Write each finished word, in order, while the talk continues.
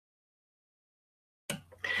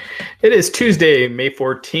It is Tuesday, May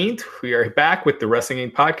 14th. We are back with the Wrestling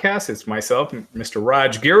Inc. podcast. It's myself, Mr.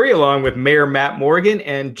 Raj Giri, along with Mayor Matt Morgan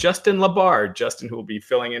and Justin Labard. Justin, who will be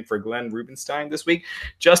filling in for Glenn Rubenstein this week.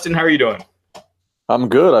 Justin, how are you doing? I'm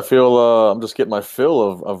good. I feel I'm just getting my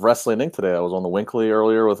fill of Wrestling Inc. today. I was on the Winkley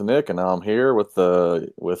earlier with Nick, and now I'm here with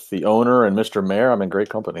the owner and Mr. Mayor. I'm in great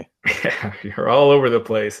company. Yeah, you're all over the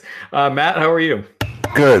place. Matt, how are you?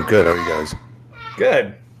 Good. How are you guys?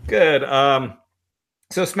 Good.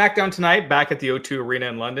 So SmackDown tonight, back at the O2 Arena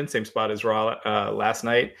in London, same spot as Raw last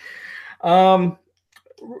night.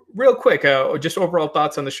 Real quick, just overall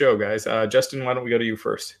thoughts on the show, guys. Justin, why don't we go to you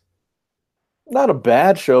first? Not a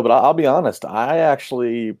bad show, but I'll be honest. I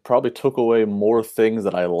actually probably took away more things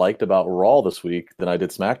that I liked about Raw this week than I did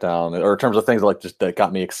SmackDown, or in terms of things that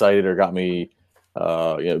got me excited or got me,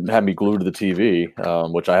 had me glued to the TV,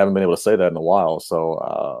 which I haven't been able to say that in a while.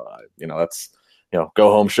 So, that's.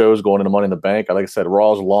 Go home shows going into Money in the Bank. Like I said,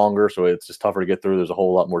 Raw is longer, so it's just tougher to get through. There's a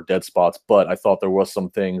whole lot more dead spots, but I thought there was some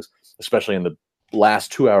things, especially in the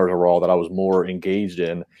last 2 hours of Raw, that I was more engaged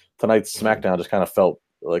in. Tonight's SmackDown just kind of felt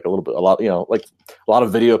like a lot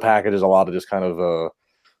of video packages, a lot of just kind of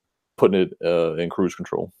putting it in cruise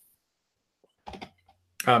control.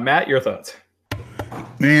 Matt, your thoughts?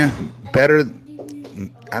 Man, better.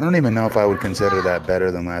 I don't even know if I would consider that better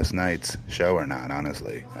than last night's show or not,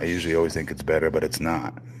 honestly. I usually always think it's better, but it's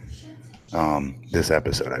not. This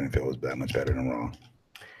episode I didn't feel it was that much better than Raw.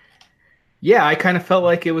 Yeah, I kind of felt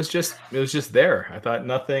like it was just there. I thought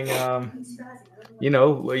nothing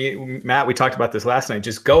Matt, we talked about this last night,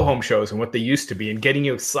 just go home shows and what they used to be and getting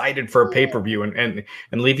you excited for a pay-per-view and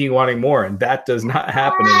leaving you wanting more, and that does not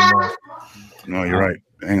happen anymore. No, you're right.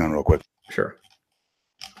 Hang on real quick. Sure.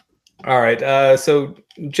 All right. So,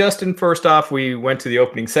 Justin, first off, we went to the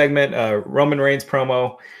opening segment, Roman Reigns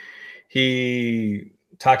promo. He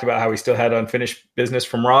talked about how he still had unfinished business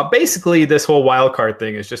from Raw. Basically, this whole wild card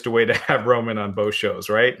thing is just a way to have Roman on both shows,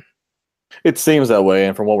 right? It seems that way,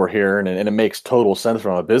 and from what we're hearing, and it makes total sense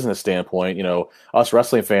from a business standpoint. Us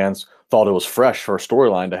wrestling fans thought it was fresh for a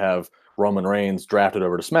storyline to have Roman Reigns drafted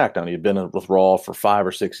over to SmackDown. He'd been with Raw for 5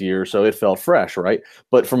 or 6 years, so it felt fresh, right?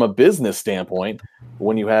 But from a business standpoint,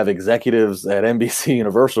 when you have executives at NBC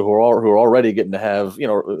Universal who are already getting to have,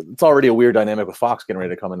 it's already a weird dynamic with Fox getting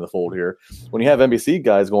ready to come into the fold here. When you have NBC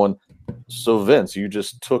guys going, so Vince, you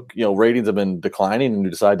just took, ratings have been declining and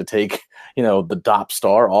you decide to take, the top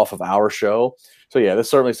star off of our show. So yeah, this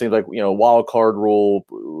certainly seems like, wild card rule,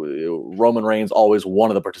 Roman Reigns always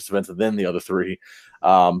one of the participants and then the other three.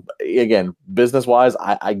 Again, business wise,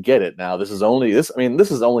 I get it now. This is only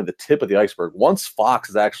the tip of the iceberg. Once Fox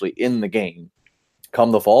is actually in the game,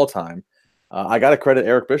 come the fall time, I got to credit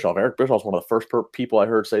Eric Bischoff. Eric Bischoff is one of the first people I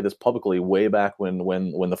heard say this publicly way back when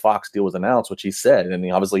the Fox deal was announced, which he said,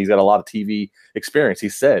 and obviously he's got a lot of TV experience. He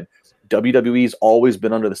said WWE's always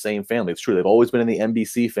been under the same family. It's true. They've always been in the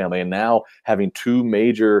NBC family, and now having two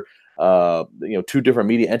major, two different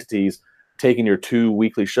media entities taking your 2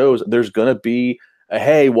 weekly shows, there's going to be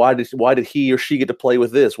hey, why did he or she get to play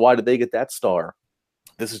with this? Why did they get that star?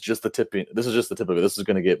 This is just the tip. This is just the tip of it. This is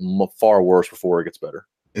going to get far worse before it gets better.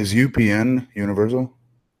 Is UPN Universal?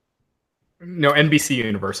 No, NBC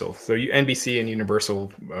Universal. So NBC and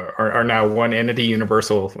Universal are now one entity,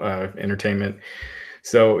 Universal Entertainment.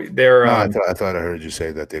 So they're. No, I thought I heard you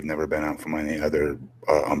say that they've never been out from any other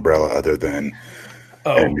umbrella other than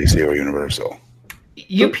NBC or Universal.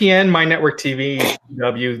 UPN, My Network TV,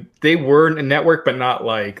 W, they were a network, but not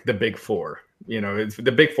like the Big Four.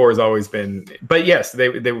 The Big Four has always been, but yes, they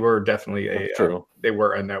were definitely they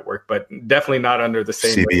were a network, but definitely not under the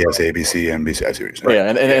same. CBS, ABC, NBC. I see what you're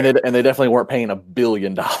saying. Yeah, and they definitely weren't paying $1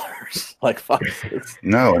 billion like Fox is.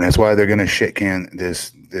 No, and that's why they're going to shit can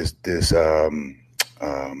this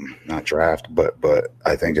not draft, but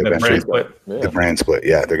I think eventually the brand split.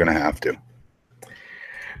 Yeah, they're going to have to.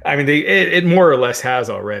 I mean, it more or less has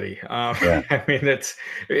already. Yeah.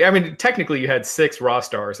 I mean, technically you had 6 Raw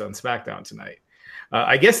stars on SmackDown tonight.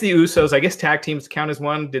 I guess the Usos, tag teams count as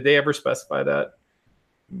one. Did they ever specify that?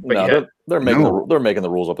 But no, they're making the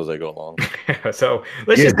rules up as they go along. So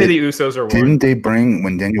let's just say the Usos are one. Didn't they bring,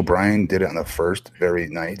 when Daniel Bryan did it on the first very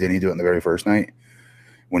night? Didn't he do it on the very first night?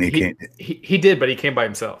 When he came? He did, but he came by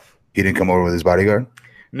himself. He didn't come over with his bodyguard?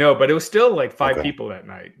 No, but it was still like 5 people that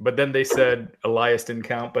night. But then they said Elias didn't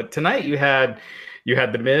count. But tonight you had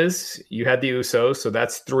The Miz, you had the Usos, so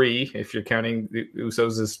that's 3 if you're counting the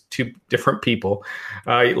Usos as 2 different people.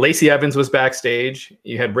 Lacey Evans was backstage.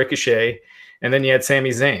 You had Ricochet, and then you had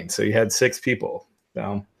Sami Zayn. So you had 6 people.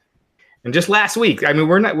 And just last week, I mean,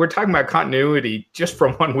 we're talking about continuity just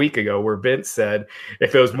from 1 week ago, where Vince said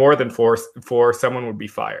if it was more than 4, someone would be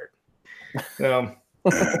fired.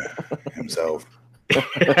 himself.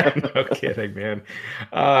 No kidding, man.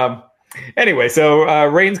 Anyway, so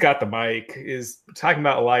Reigns got the mic, is talking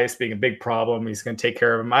about Elias being a big problem. He's going to take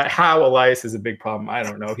care of him. How Elias is a big problem, I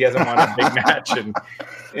don't know. He hasn't won a big match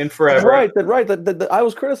in forever. Right. I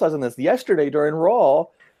was criticizing this yesterday during Raw.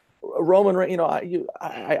 Roman Reigns,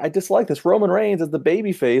 I dislike this. Roman Reigns as the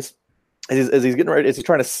babyface, as he's getting ready, as he's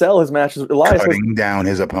trying to sell his matches. Elias cutting down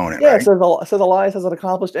his opponent. Yeah, right? says Elias hasn't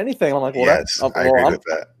accomplished anything. I'm like, well, yes, I agree with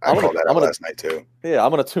that. I called that out last night too. Yeah,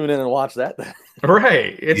 I'm gonna tune in and watch that.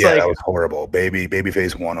 Right. It's like, that was horrible.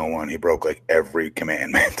 Babyface 101. He broke like every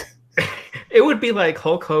commandment. It would be like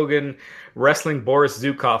Hulk Hogan wrestling Boris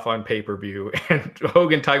Zukov on pay-per-view, and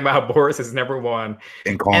Hogan talking about how Boris has never won,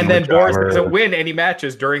 and then Boris doesn't win any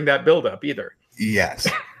matches during that build-up either. Yes.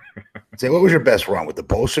 Say, what was your best run with the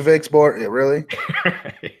Bolsheviks, boy? Really?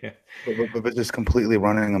 Yeah. But just completely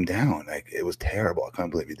running them down. Like, it was terrible. I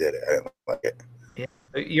couldn't believe he did it. I didn't like it. Yeah.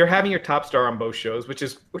 You're having your top star on both shows, which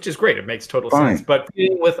is great. It makes total sense. But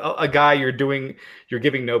with a guy you're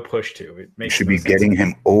giving no push to, it makes you should be getting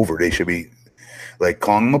him over. They should be like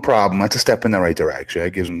calling him a problem. That's a step in the right direction.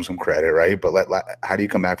 It gives him some credit, right? But how do you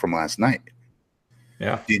come back from last night?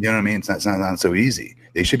 Yeah, you know what I mean? It's not so easy.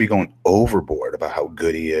 They should be going overboard about how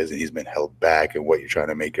good he is, and he's been held back, and what you're trying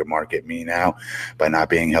to make your market me now by not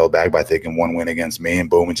being held back, by thinking one win against me and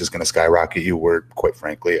boom, it's just going to skyrocket you. Where, quite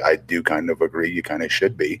frankly, I do kind of agree. You kind of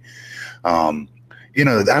should be. I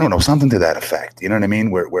don't know, something to that effect. You know what I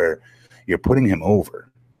mean? Where you're putting him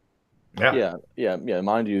over. Yeah.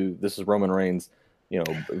 Mind you, this is Roman Reigns,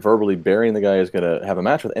 verbally burying the guy who's going to have a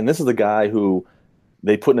match with, and this is the guy who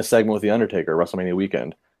they put in a segment with The Undertaker WrestleMania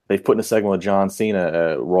weekend. They've put in a segment with John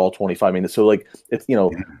Cena at Raw 25. I mean, so like it's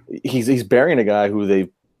he's burying a guy who they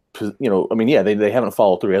haven't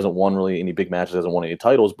followed through. He hasn't won really any big matches, hasn't won any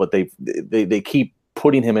titles, but they keep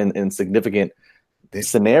putting him in significant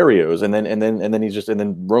scenarios, and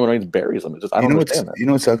then Roman Reigns buries him. I don't understand that. You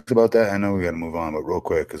know what sucks about that? I know we got to move on, but real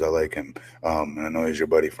quick, because I like him, and I know he's your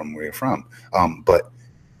buddy from where you're from. But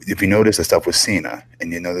if you notice the stuff with Cena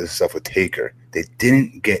and the stuff with Taker, they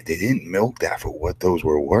didn't milk that for what those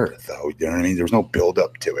were worth, though. You know what I mean? There was no build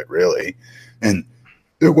up to it, really. And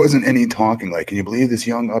there wasn't any talking like, can you believe this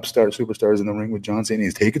young upstart superstar is in the ring with John Cena?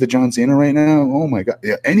 He's taking to John Cena right now. Oh my God.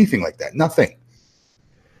 Yeah, anything like that. Nothing.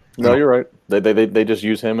 No, you're right. They just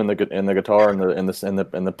use him and the guitar and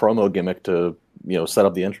the promo gimmick to, set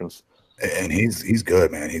up the entrance. And he's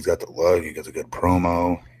good, man. He's got the look, he got a good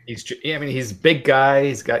promo. He's a big guy.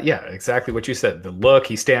 He's got, exactly what you said. The look,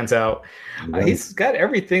 he stands out. Right. He's got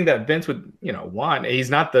everything that Vince would, want. He's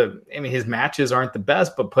not his matches aren't the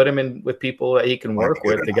best, but put him in with people that he can work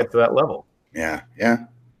with to get to that level. Yeah.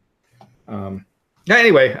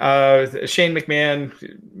 Anyway, Shane McMahon,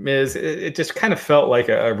 Miz, it just kind of felt like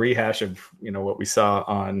a rehash of, what we saw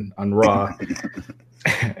on Raw.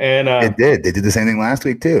 And it did. They did the same thing last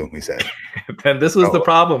week too. We said, and this was the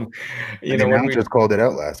problem. When we just called it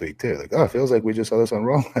out last week too. Like, it feels like we just saw this on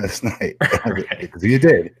Raw last night. Right. Because you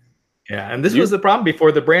did. Yeah, and this was the problem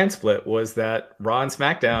before the brand split, was that Raw and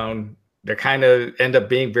SmackDown, they kind of end up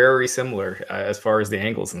being very similar as far as the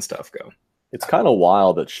angles and stuff go. It's kind of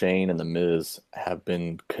wild that Shane and The Miz have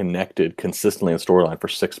been connected consistently in storyline for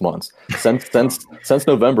 6 months since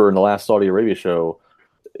November in the last Saudi Arabia show.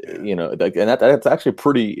 And that's actually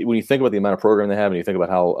pretty. When you think about the amount of programming they have, and you think about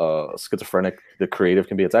how schizophrenic the creative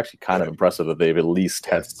can be, it's actually kind of impressive that they've at least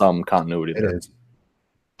had some continuity there. It is.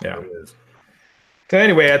 Yeah. It is. So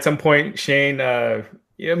anyway, at some point, Shane,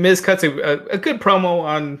 Miz cuts a good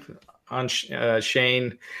promo on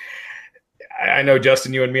Shane. I know,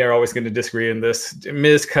 Justin, you and me are always going to disagree in this.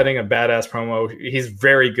 Miz cutting a badass promo. He's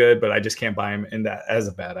very good, but I just can't buy him in that as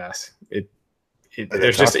a badass.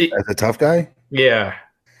 As a tough guy. Yeah.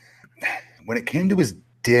 When it came to his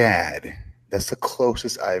dad, that's the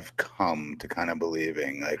closest I've come to kind of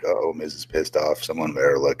believing, like, Miz is pissed off. Someone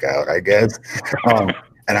better look out, I guess.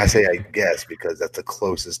 And I say I guess because that's the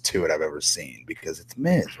closest to it I've ever seen, because it's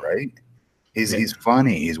Miz, right? He's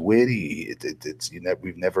funny. He's witty.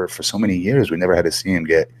 We've never, for so many years, we never had to see him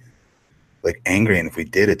get like angry. And if we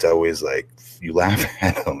did, it's always like you laugh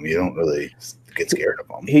at him. You don't really get scared of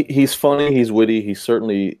him. He's funny. He's witty. He's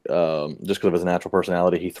certainly, just because of his natural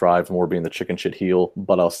personality, he thrives more being the chicken shit heel.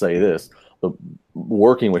 But I'll say this: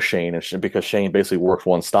 working with Shane, because Shane basically works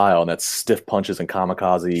one style, and that's stiff punches and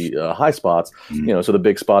kamikaze high spots. Mm-hmm. So the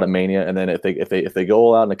big spot at Mania, and then if they go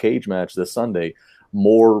all out in a cage match this Sunday,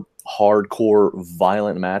 more hardcore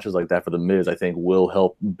violent matches like that for the Miz, I think, will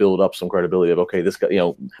help build up some credibility of, okay, this guy,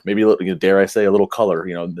 maybe, dare I say, a little color,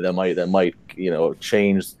 that might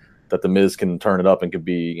change, that the Miz can turn it up and can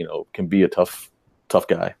be a tough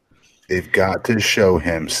guy. They've got to show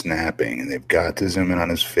him snapping, and they've got to zoom in on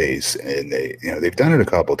his face. And they've done it a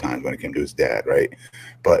couple times when it came to his dad, right?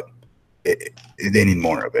 But they need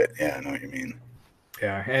more of it. Yeah, I know what you mean.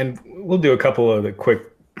 Yeah, and we'll do a couple of the quick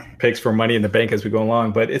picks for Money in the Bank as we go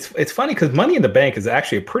along. But it's funny because Money in the Bank is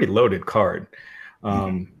actually a pretty loaded card.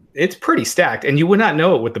 It's pretty stacked, and you would not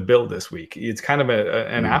know it with the bill this week. It's kind of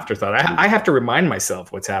an afterthought. I have to remind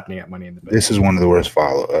myself what's happening at Money in the Bank. This is one of the worst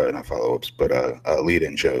not follow-ups, but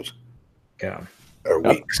lead-in shows. Yeah. Or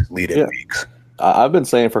weeks, lead-in weeks. I've been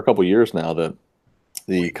saying for a couple of years now that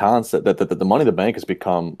the concept that the Money in the Bank has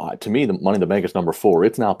become, to me, the Money in the Bank is number 4.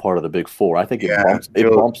 It's now part of the big 4. I think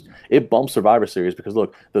it bumps Survivor Series because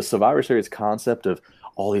look, the Survivor Series concept of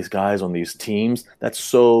all these guys on these teams, that's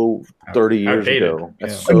so 30 years ago.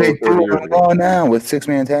 That's so they do it all now with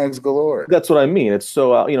 6-man tags galore. That's what I mean. It's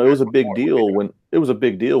so it was a big deal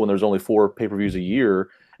when there's only 4 pay-per-views a year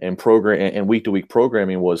and week-to-week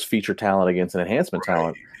programming was feature talent against an enhancement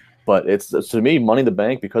talent. But it's, to me, Money in the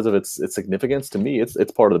Bank, because of its significance, to me, it's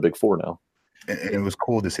part of the big 4 now. And it was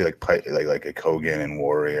cool to see like a Kogan and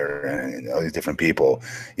Warrior and all these different people,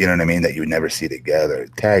 you know what I mean, that you would never see together,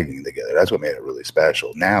 tagging together. That's what made it really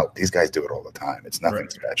special. Now these guys do it all the time. It's nothing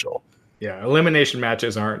special. Yeah, elimination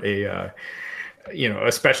matches aren't a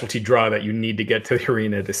specialty draw that you need to get to the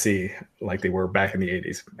arena to see like they were back in the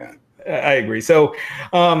 80s. Yeah. I agree. So,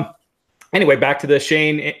 anyway, back to the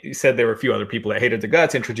Shane. You said there were a few other people that hated the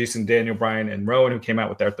guts, introducing Daniel Bryan and Rowan, who came out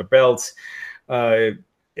without their belts. A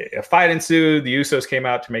fight ensued. The Usos came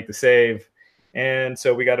out to make the save. And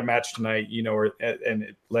so we got a match tonight, and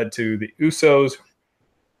it led to the Usos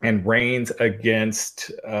and Reigns against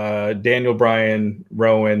Daniel Bryan,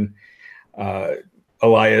 Rowan,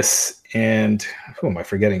 Elias, and who am I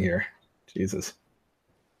forgetting here? Jesus.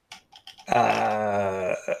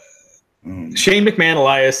 Shane McMahon,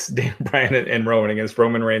 Elias, Daniel Bryan, and Rowan against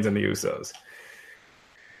Roman Reigns and the Usos.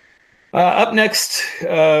 Up next,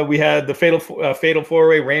 we had the Fatal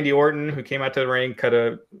 4-Way. Randy Orton, who came out to the ring, cut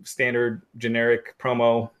a standard generic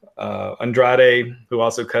promo. Andrade, who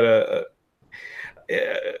also cut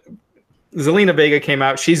Zelina Vega came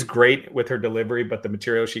out. She's great with her delivery, but the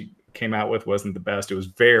material she came out with wasn't the best. It was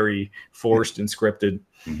very forced and scripted.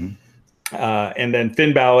 Mm-hmm. And then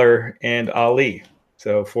Finn Balor and Ali.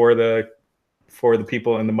 So for the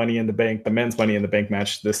people in the Money in the Bank, the men's Money in the Bank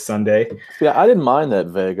match this Sunday. Yeah, I didn't mind that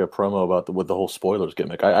Vega promo with the whole spoilers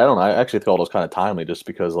gimmick. I don't know. I actually thought it was kind of timely just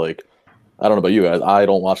because, like, I don't know about you guys. I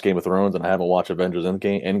don't watch Game of Thrones and I haven't watched Avengers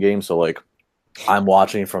Endgame. So, like, I'm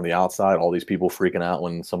watching from the outside, all these people freaking out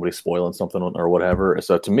when somebody's spoiling something or whatever.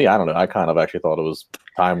 So to me, I don't know. I kind of actually thought it was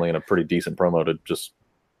timely and a pretty decent promo to just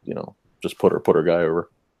put her guy over.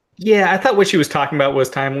 Yeah, I thought what she was talking about was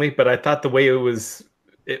timely, but I thought the way it was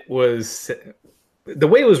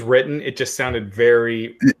written, it just sounded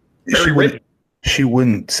very written. She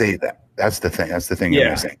wouldn't say that. That's the thing. That's the thing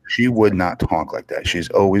you're missing. She would not talk like that. She's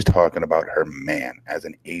always talking about her man as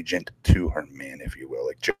an agent to her man, if you will,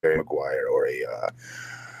 like Jerry Maguire or a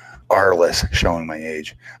Arliss, showing my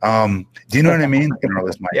age. Do you know what I mean?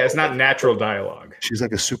 It's not natural dialogue. She's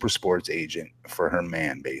like a super sports agent for her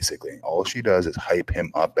man, basically. All she does is hype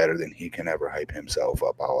him up better than he can ever hype himself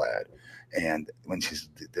up, I'll add. And when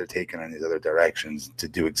they're taking her in these other directions to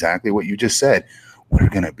do exactly what you just said, we're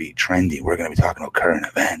going to be trendy. We're going to be talking about current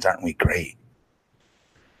events. Aren't we great?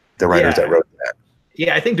 The writers that wrote that.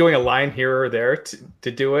 Yeah, I think doing a line here or there to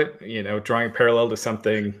do it, drawing a parallel to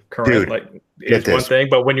something current, is one thing.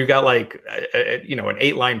 But when you got an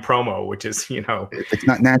 8-line promo, which is, it's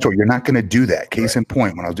not natural. You're not going to do that. Case in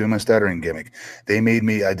point, when I was doing my stuttering gimmick, they made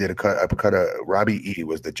me. I did Robbie E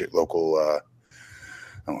was the local.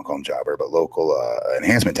 I won't call him jobber, but local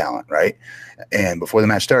enhancement talent, right? And before the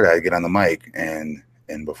match started, I had to get on the mic, and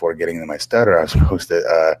before getting into my stutter, I was supposed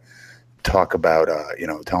to talk about,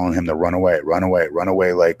 telling him to run away,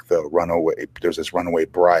 like the runaway. There's this runaway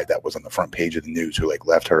bride that was on the front page of the news who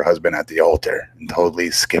left her husband at the altar and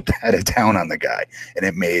totally skipped out of town on the guy, and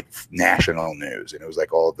it made national news, and it was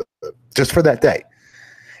all the just for that day.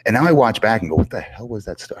 And now I watch back and go, what the hell was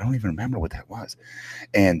that stuff? I don't even remember what that was,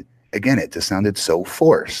 and again, it just sounded so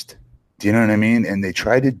forced. Do you know what I mean? And they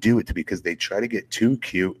try to do it because they try to get too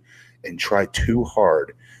cute and try too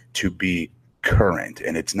hard to be current.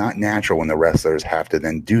 And it's not natural when the wrestlers have to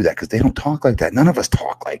then do that because they don't talk like that. None of us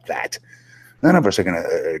talk like that. None of us are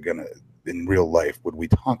gonna in real life would we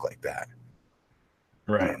talk like that.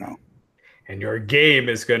 Right. I don't know. And your game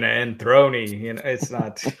is gonna end throny. It's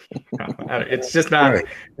not. It's just not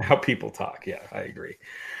how people talk. Yeah, I agree.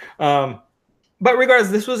 But regardless,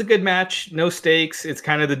 this was a good match. No stakes. It's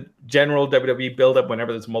kind of the general WWE buildup.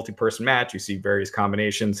 Whenever there's a multi-person match, you see various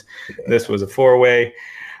combinations. Yeah. This was a 4-way.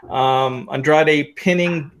 Andrade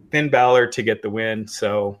pinning Finn Balor to get the win.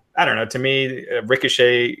 So I don't know. To me,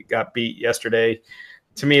 Ricochet got beat yesterday.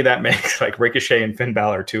 To me, that makes like Ricochet and Finn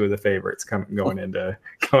Balor two of the favorites going into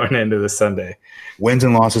this Sunday. Wins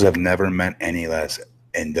and losses have never meant any less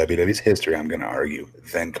in WWE's history, I'm going to argue,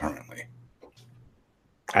 than currently.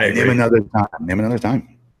 Name another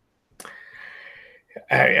time.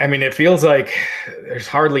 I mean, it feels like there's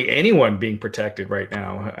hardly anyone being protected right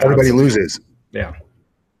now. Everybody loses. Yeah.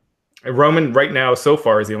 Roman right now so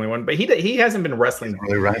far is the only one, but he hasn't been wrestling.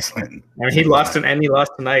 Really wrestling. I mean, he lost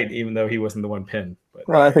tonight, even though he wasn't the one pinned. But.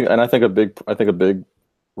 Well, I think a big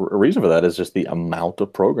reason for that is just the amount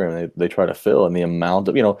of programming they try to fill, and the amount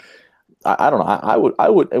of I don't know. I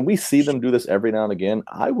would, and we see them do this every now and again.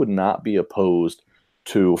 I would not be opposed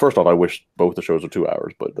to. First off, I wish both the shows were 2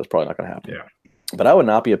 hours, but that's probably not going to happen. Yeah. But I would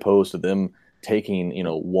not be opposed to them taking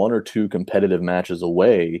one or two competitive matches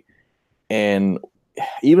away, and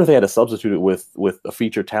even if they had to substitute it with a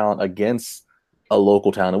featured talent against a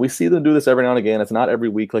local talent, and we see them do this every now and again. It's not every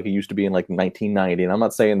week like it used to be in like 1990. And I'm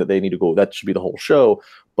not saying that they need to go. That should be the whole show.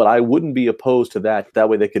 But I wouldn't be opposed to that. That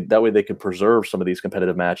way they could preserve some of these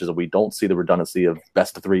competitive matches, and we don't see the redundancy of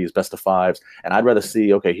best of threes, best of fives. And I'd rather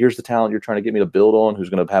see, okay, here's the talent you're trying to get me to build on, who's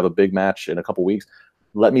going to have a big match in a couple weeks.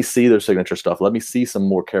 Let me see their signature stuff. Let me see some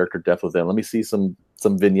more character depth with them. Let me see some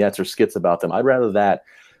vignettes or skits about them. I'd rather that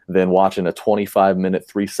than watching a 25-minute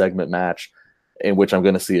 3-segment match in which I'm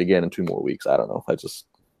going to see again in 2 more weeks. I don't know. I just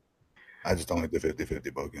don't like the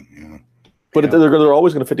 50-50 booking. But they're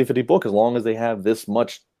always going to 50-50 book as long as they have this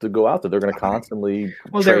much to go out there. They're going to constantly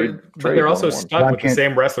trade they're also stuck with the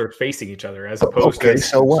same wrestlers facing each other as opposed to. Okay,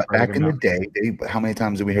 so what? Back in the day, how many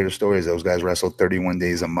times did we hear the stories? Those guys wrestled 31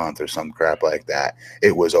 days a month or some crap like that.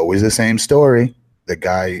 It was always the same story. The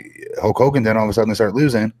guy, Hulk Hogan, then all of a sudden start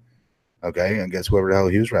losing. Okay, and guess whoever the hell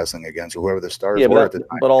he was wrestling against, or whoever the stars were at the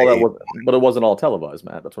time. But it wasn't all televised,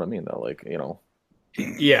 Matt. That's what I mean, though. Like,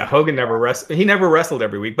 Yeah, Hogan never wrestled. He never wrestled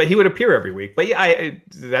every week, but he would appear every week. But yeah,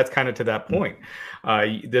 that's kind of to that point.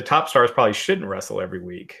 The top stars probably shouldn't wrestle every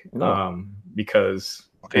week because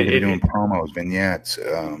they're doing promos, vignettes.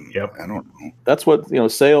 Yep. I don't know. That's what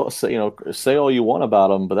say all you want about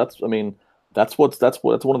them, but that's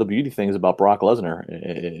one of the beauty things about Brock Lesnar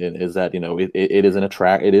is that it is an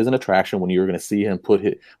attraction when you're going to see him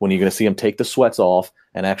when you're going to see him take the sweats off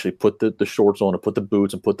and actually put the shorts on and put the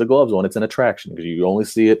boots and put the gloves on. It's an attraction because you only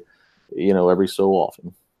see it every so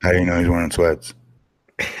often. How do you know he's wearing sweats?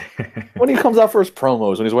 When he comes out for his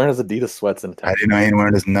promos, when he's wearing his Adidas sweats and how do you know he's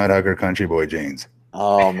wearing his Nut Hugger Country Boy jeans?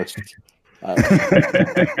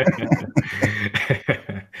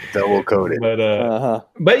 Double coated.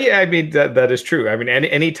 But yeah, I mean that is true. I mean,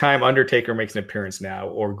 any time Undertaker makes an appearance now,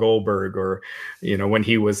 or Goldberg, or when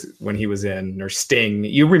he was in, or Sting,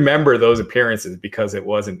 you remember those appearances because it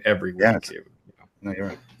wasn't every week. Yes. No, you're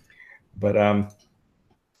right. But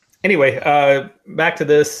anyway, back to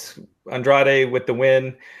this. Andrade with the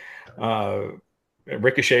win.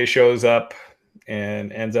 Ricochet shows up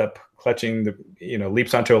and ends up clutching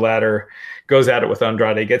leaps onto a ladder, goes at it with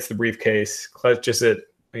Andrade, gets the briefcase, clutches it,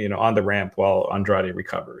 on the ramp while Andrade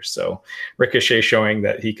recovers. So Ricochet showing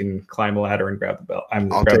that he can climb a ladder and grab the belt.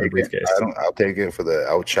 Grab the briefcase. I'll take it for the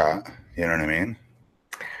outshot. You know what I mean?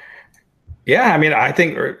 Yeah, I mean, I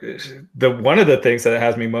think one of the things that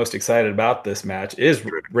has me most excited about this match is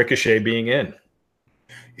Ricochet being in.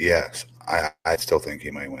 Yes, I still think he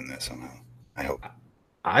might win this somehow. I hope.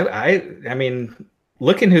 I mean,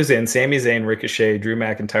 looking who's in: Sami Zayn, Ricochet, Drew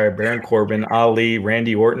McIntyre, Baron Corbin, Ali,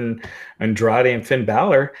 Randy Orton, Andrade, and Finn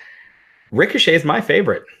Balor. Ricochet is my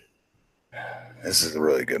favorite. This is a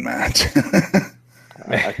really good match.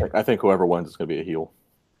 I think whoever wins is going to be a heel.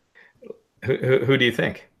 Who do you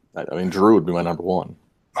think? I mean, Drew would be my number one.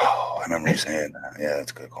 Oh, I remember you saying that. Yeah,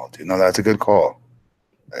 that's a good call too. No, that's a good call.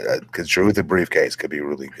 Because Drew with the briefcase could be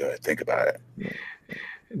really good. Think about it.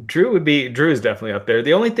 Drew is definitely up there.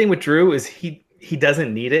 The only thing with Drew is he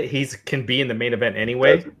doesn't need it. He can be in the main event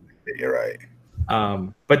anyway. You're right.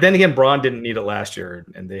 But then again, Braun didn't need it last year,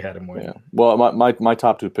 and they had him win. Yeah. Well, my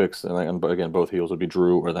top 2 picks, and again, both heels would be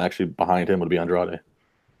Drew, or actually behind him would be Andrade.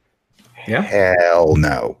 Yeah. Hell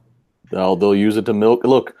no. They'll use it to milk.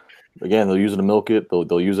 Look, again, they'll use it to milk it.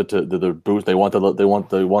 They'll use it to the boost. They want for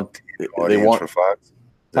Fox.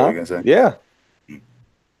 Is that what you're gonna say? Yeah.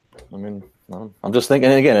 I mean, I'm just thinking.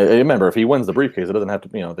 And again, remember, if he wins the briefcase, it doesn't have to.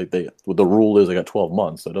 The rule is they got 12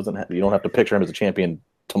 months, so it doesn't. You don't have to picture him as a champion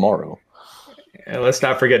tomorrow. And let's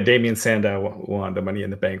not forget Damian Sandow won the Money in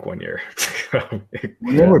the Bank one year.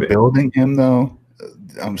 When they were building him, though,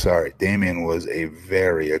 I'm sorry, Damian was a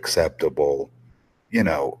very acceptable,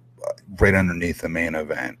 right underneath the main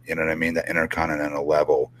event. You know what I mean? The Intercontinental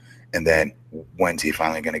level. And then when's he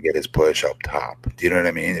finally going to get his push up top? Do you know what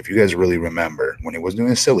I mean? If you guys really remember when he was doing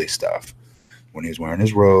his silly stuff, when he was wearing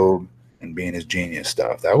his robe and being his genius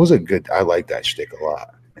stuff, that was I like that shtick a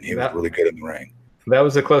lot. And he was really good in the ring. That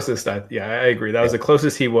was the closest. I agree. That was the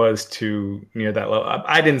closest he was to near that level.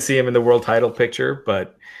 I didn't see him in the world title picture,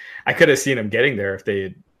 but I could have seen him getting there if they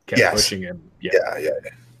had kept pushing him. Yeah.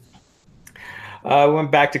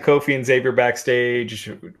 Went back to Kofi and Xavier backstage.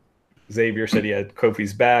 Xavier said he had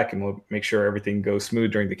Kofi's back, and we'll make sure everything goes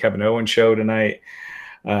smooth during the Kevin Owens show tonight.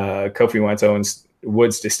 Kofi wants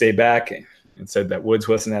Woods to stay back and said that Woods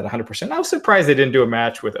wasn't at 100%. I was surprised they didn't do a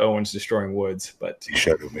match with Owens destroying Woods, but he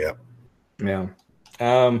showed him, yeah.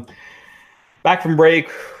 Back from break,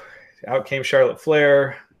 out came Charlotte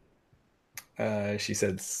Flair. She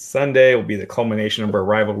said Sunday will be the culmination of her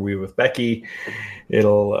rivalry with Becky.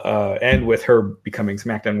 It'll end with her becoming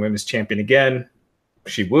SmackDown Women's Champion again.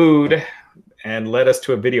 She wooed and led us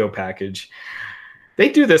to a video package. They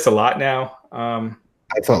do this a lot now. I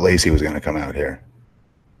thought Lacey was going to come out here.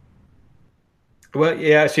 Well,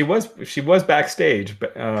 yeah, she was backstage,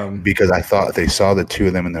 but because I thought they saw the two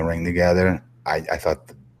of them in the ring together. I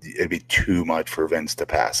thought it'd be too much for Vince to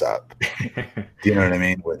pass up. Do you know what I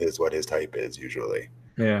mean? What his type is usually.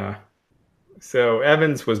 Yeah. So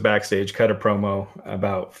Evans was backstage, cut a promo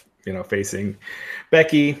about facing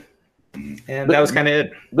Becky. And that was kind of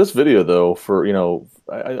it. This video, though, for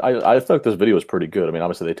I thought this video was pretty good. I mean,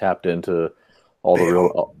 obviously they tapped into all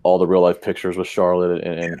the real life pictures with Charlotte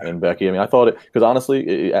and Becky. I mean, I thought it because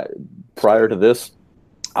honestly, prior to this,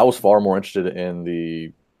 I was far more interested in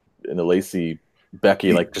the Lacey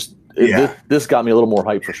Becky. Like, this got me a little more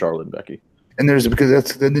hype for Charlotte and Becky. And because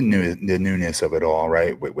that's the newness of it all,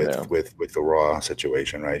 right? With the Raw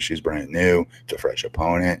situation, right? She's brand new, it's a fresh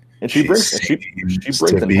opponent, and she brings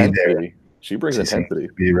intensity. She brings intensity.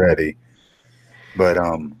 Be ready, but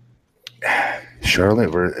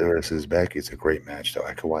Charlotte versus Becky, it's a great match, though.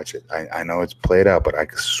 I could watch it. I know it's played out, but I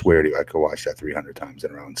swear to you, I could watch that 300 times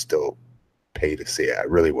in a row and still pay to see it. I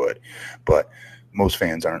really would, but most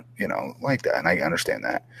fans aren't, like that, and I understand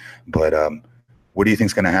that, but what do you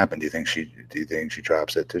think's going to happen? Do you think she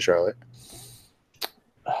drops it to Charlotte?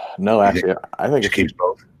 No, actually, I think she keeps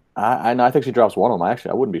both. I think she drops one of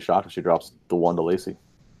them. I wouldn't be shocked if she drops the one to Lacey.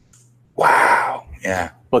 Wow.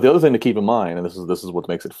 Yeah. But the other thing to keep in mind, and this is what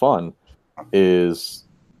makes it fun, is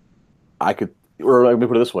let me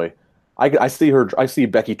put it this way: I see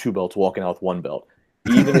Becky 2 belts walking out with 1 belt.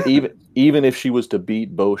 Even if she was to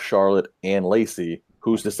beat both Charlotte and Lacey.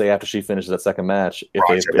 Who's to say after she finishes that second match if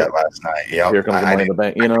they said that last night? Yeah, here comes the Money in the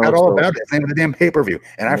Bank. I forgot all about it. It's the name of the damn pay-per-view,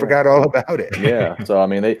 and I forgot all about it. Yeah, so I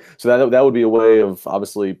mean, that would be a way of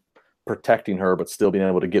obviously protecting her, but still being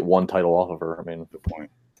able to get one title off of her. I mean, good point.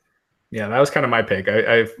 Yeah, that was kind of my pick.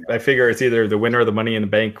 I figure it's either the winner of the Money in the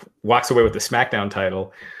Bank walks away with the SmackDown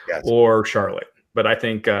title, or Charlotte. But I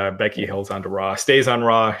think Becky holds on to Raw, stays on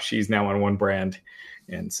Raw. She's now on one brand,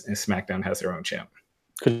 and SmackDown has their own champ.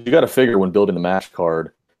 Because you got to figure when building the match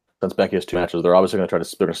card, since Becky has 2 matches, they're obviously going to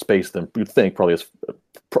try to space them. You'd think probably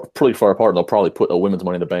pretty far apart. And they'll probably put a women's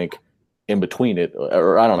Money in the Bank in between it,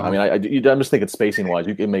 or I don't know. I mean, I'm just thinking spacing wise,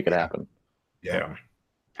 you can make it happen. Yeah,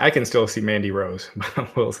 I can still see Mandy Rose.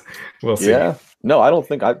 we'll see. Yeah, no, I don't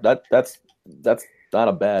think that's not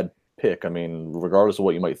a bad pick. I mean, regardless of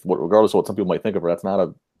what some people might think of her, that's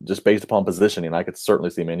not just based upon positioning. I could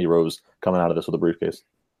certainly see Mandy Rose coming out of this with a briefcase.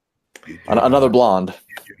 Another blonde.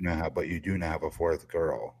 But you do now have a 4th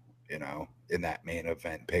girl, in that main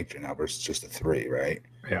event picture now versus just a 3, right?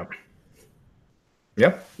 Yeah.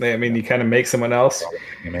 Yep. I mean, you kind of make someone else.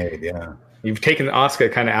 Yeah. You've taken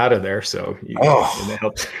Asuka kind of out of there, so it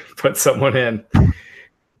helps put someone in.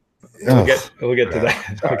 We'll get to that. We'll get to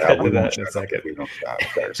that in a second. We don't stop.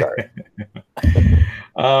 Sorry.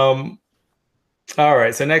 All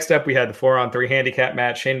right, so next up we had the 4-on-3 handicap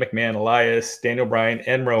match: Shane McMahon, Elias, Daniel Bryan,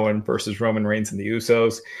 and Rowan versus Roman Reigns and the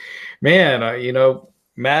Usos. Man,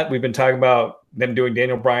 Matt, we've been talking about them doing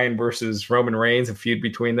Daniel Bryan versus Roman Reigns, a feud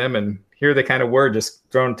between them, and here they kind of were just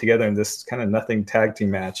thrown together in this kind of nothing tag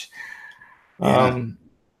team match. Yeah.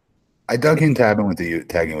 I dug in tagging with the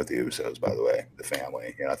Usos, by the way, the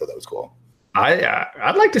family. I thought that was cool.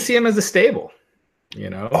 I'd like to see him as a stable.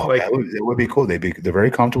 It would be cool. They're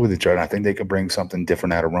very comfortable with each other. I think they could bring something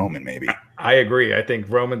different out of Roman. Maybe I agree. I think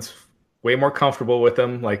Roman's way more comfortable with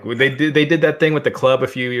them. Like they did that thing with the club a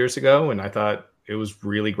few years ago, and I thought it was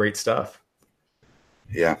really great stuff.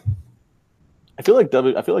 Yeah, I feel like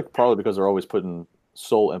probably because they're always putting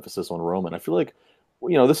sole emphasis on Roman. I feel like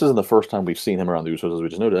this isn't the first time we've seen him around the Usos, as we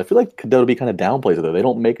just noted. I feel like that'll be kind of downplays of it. They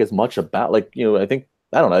don't make as much about I think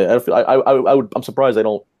I don't know. I'm surprised they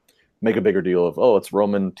don't make a bigger deal of, oh, it's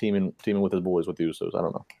Roman teaming with his boys with the Usos. I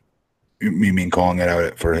don't know. You mean calling it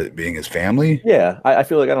out for it being his family? Yeah, I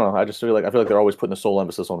feel like I don't know. I feel like they're always putting the sole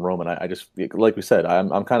emphasis on Roman. I just like we said,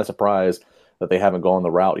 I'm kind of surprised that they haven't gone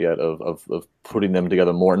the route yet of putting them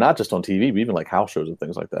together more, not just on TV, but even like house shows and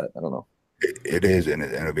things like that. I don't know. It is, and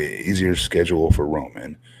it'll be an easier schedule for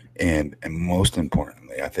Roman, and most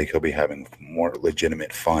importantly, I think he'll be having more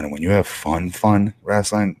legitimate fun. And when you have fun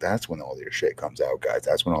wrestling, that's when all your shit comes out, guys.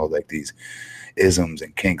 That's when all like these isms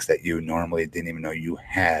and kinks that you normally didn't even know you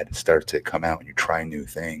had start to come out, and you try new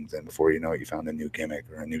things, and before you know it, you found a new gimmick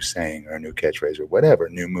or a new saying or a new catchphrase or whatever,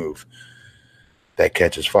 new move that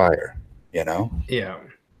catches fire, you know? Yeah.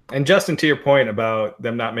 And Justin, to your point about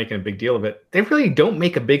them not making a big deal of it, they really don't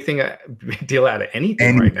make a big deal out of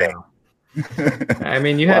anything. Right now. I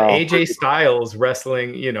mean, you had AJ Styles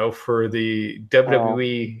wrestling, for the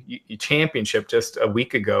WWE Championship just a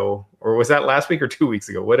week ago, or was that last week or 2 weeks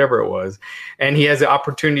ago, whatever it was. And he has the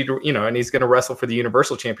opportunity to, and he's going to wrestle for the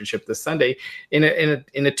Universal Championship this Sunday. In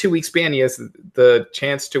a 2 week span, he has the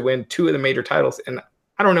chance to win 2 of the major titles. And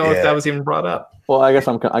I don't know if that was even brought up. Well, I guess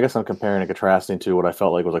I'm comparing and contrasting to what I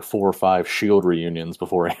felt like was like 4 or 5 Shield reunions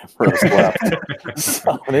before Ambrose left.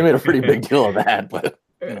 So they made a pretty big deal of that, but.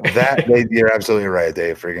 You're absolutely right.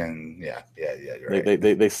 They freaking you're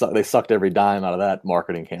right. They sucked every dime out of that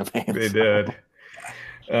marketing campaign. They did.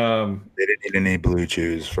 They didn't need any blue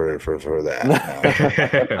chews for that.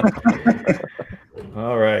 No.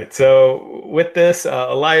 All right. So with this,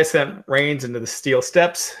 Elias sent Reigns into the steel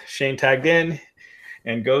steps. Shane tagged in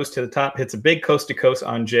and goes to the top, hits a big coast to coast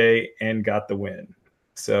on Jay, and got the win.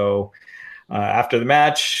 So after the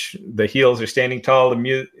match, the heels are standing tall.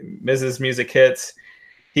 The Miz's music hits.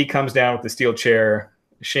 He comes down with the steel chair.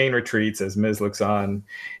 Shane retreats as Miz looks on.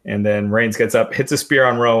 And then Reigns gets up, hits a spear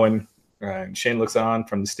on Rowan. Shane looks on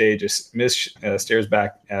from the stage as Miz stares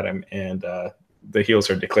back at him, and the heels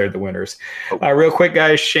are declared the winners. Real quick,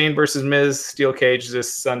 guys, Shane versus Miz, steel cage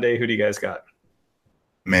this Sunday. Who do you guys got?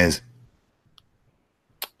 Miz.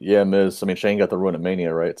 Yeah, Miz. I mean, Shane got the run at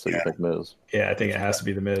Mania, right? So you think Miz? Yeah, I think it has to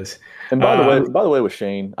be the Miz. And by the way, with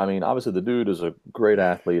Shane, I mean, obviously the dude is a great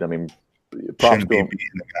athlete. I mean, shouldn't be beating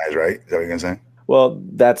the guys, right? Is that what you're gonna say? Well,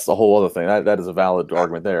 that's a whole other thing. That is a valid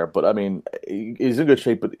argument there. But I mean, he's in good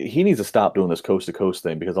shape, but he needs to stop doing this coast to coast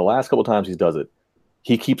thing, because the last couple of times he does it,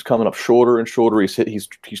 he keeps coming up shorter and shorter. He's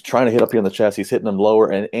trying to hit up here in the chest. He's hitting them lower,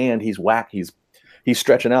 and he's he's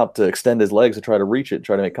stretching out to extend his legs to try to reach it,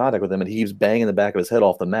 try to make contact with him, and he keeps banging the back of his head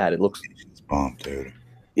off the mat. It looks bumped, dude.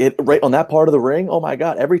 Right on that part of the ring. Oh my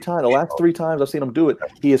God! Every time, the last 3 times I've seen him do it,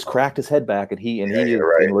 he has cracked his head back, and he is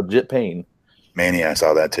in legit pain. Mania, I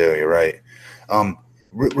saw that too. You're right.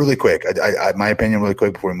 Really quick, my opinion, really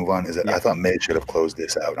quick before we move on, is that I thought Miz should have closed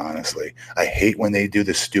this out. Honestly, I hate when they do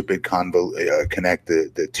the stupid connect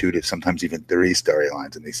the 2 to sometimes even 3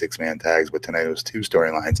 storylines in these 6-man tags. But tonight it was 2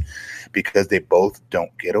 storylines because they both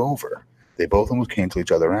don't get over. They both almost cancel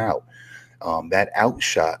each other out. That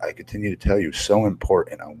outshot, I continue to tell you, so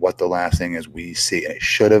important on what the last thing is we see, and it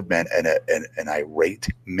should have been an irate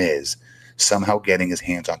Miz somehow getting his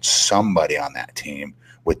hands on somebody on that team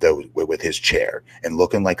with his chair and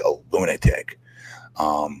looking like a lunatic.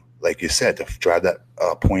 Like you said, to drive that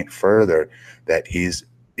point further, that he's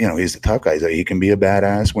the tough guy. He can be a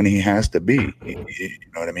badass when he has to be. You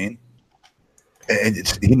know what I mean? And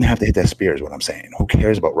he didn't have to hit that spear, is what I'm saying. Who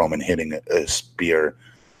cares about Roman hitting a spear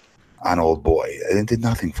on old boy? It did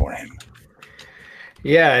nothing for him.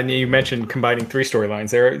 Yeah, and you mentioned combining 3 storylines.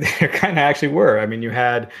 There kind of actually were. I mean, you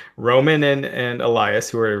had Roman and Elias,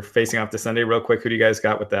 who are facing off this Sunday. Real quick, who do you guys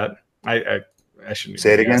got with that? I shouldn't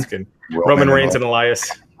say it again. Asking. Roman Reigns and Elias.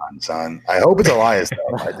 Son, I hope it's Elias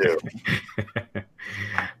though. I do.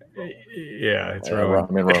 Yeah, it's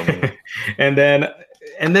Roman. and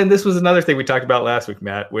then this was another thing we talked about last week,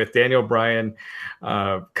 Matt, with Daniel Bryan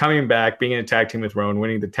coming back, being in a tag team with Rowan,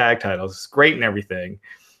 winning the tag titles. It's great and everything,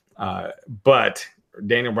 but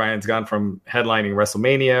Daniel Bryan's gone from headlining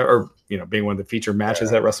WrestleMania, or being one of the featured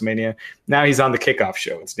matches at WrestleMania. Now he's on the kickoff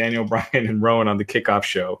show. It's Daniel Bryan and Rowan on the kickoff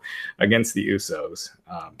show against the Usos.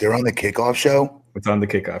 They're on the kickoff show? It's on the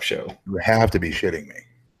kickoff show. You have to be shitting me.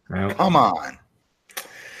 Well, come on.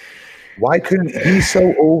 Why couldn't he's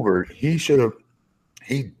so over? He should have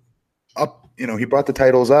he brought the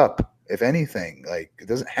titles up. If anything, like, it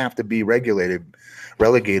doesn't have to be relegated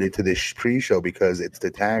to this pre-show, because it's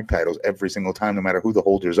the tag titles every single time, no matter who the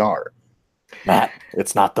holders are. Matt,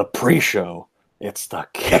 it's not the pre-show, it's the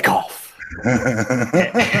kickoff.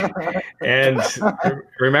 And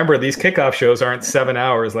remember, these kickoff shows aren't 7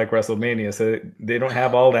 hours like WrestleMania, so they don't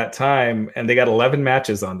have all that time, and they got 11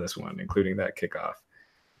 matches on this one, including that kickoff.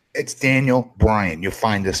 It's Daniel Bryan. You'll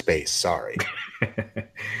find a space. Sorry.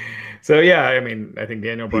 So yeah, I mean, I think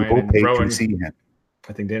Daniel Bryan and Rowan.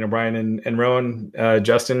 I think Daniel Bryan and Rowan.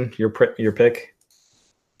 Justin, your pick.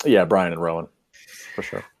 Yeah, Bryan and Rowan, for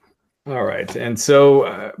sure. All right, and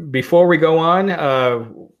so before we go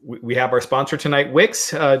on, we have our sponsor tonight,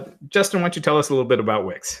 Wix. Justin, why don't you tell us a little bit about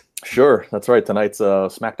Wix? Sure, that's right. Tonight's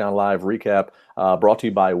SmackDown Live recap brought to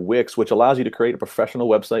you by Wix, which allows you to create a professional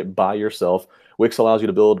website by yourself. Wix allows you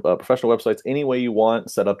to build professional websites any way you want,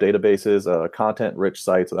 set up databases, content-rich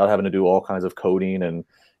sites without having to do all kinds of coding and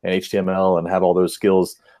HTML and have all those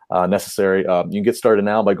skills necessary. You can get started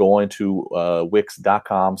now by going to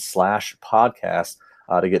wix.com/podcast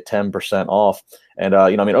to get 10% off. And,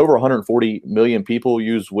 over 140 million people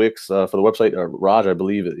use Wix for the website. Raj, I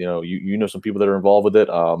believe, you know some people that are involved with it.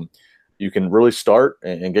 You can really start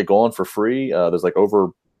and get going for free. There's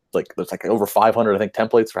over 500, I think,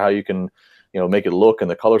 templates for how you can, make it look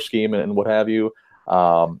and the color scheme and what have you.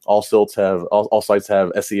 All sites have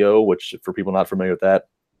SEO, which for people not familiar with that,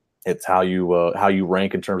 it's how you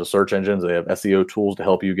rank in terms of search engines. They have SEO tools to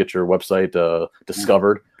help you get your website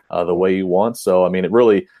discovered the way you want. So, I mean, it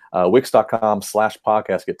really,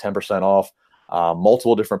 wix.com/podcast, get 10% off,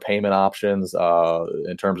 multiple different payment options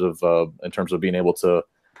in terms of being able to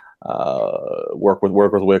work with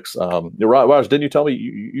Wix. Raj, didn't you tell me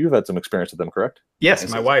you've had some experience with them, correct? Yes,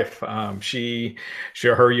 my wife. She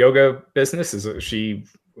her yoga business she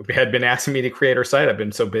had been asking me to create her site. I've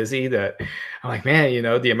been so busy that I'm like, man,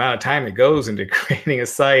 the amount of time it goes into creating a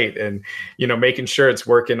site and, making sure it's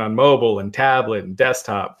working on mobile and tablet and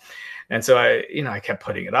desktop. And so I kept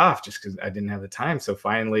putting it off just because I didn't have the time. So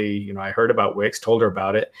finally, I heard about Wix, told her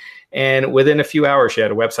about it. And within a few hours, she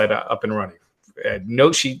had a website up and running.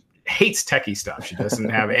 She hates techie stuff. She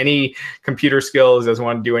doesn't have any computer skills, doesn't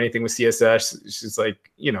want to do anything with CSS. She's like,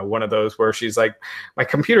 one of those where she's like, my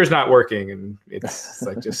computer's not working. And it's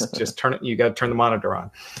like, just turn it, you got to turn the monitor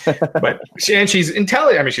on. But she's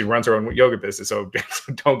intelligent. I mean, she runs her own yoga business. So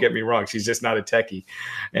don't get me wrong. She's just not a techie.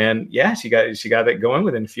 And yeah, she got it going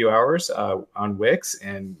within a few hours on Wix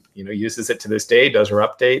and, uses it to this day, does her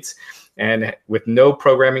updates and with no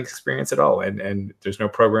programming experience at all. And there's no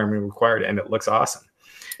programming required and it looks awesome.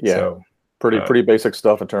 Yeah, so, pretty basic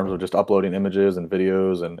stuff in terms of just uploading images and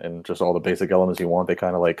videos and just all the basic elements you want. They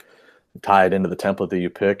kind of like tie it into the template that you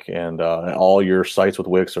pick, and all your sites with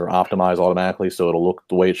Wix are optimized automatically, so it'll look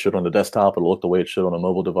the way it should on the desktop. It'll look the way it should on a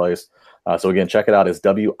mobile device. So again, check it out. It's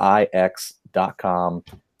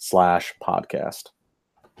wix.com/podcast.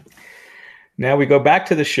 Now we go back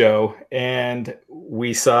to the show, and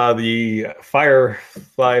we saw the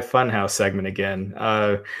Firefly Funhouse segment again.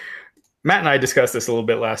 Matt and I discussed this a little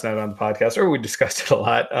bit last night on the podcast, or we discussed it a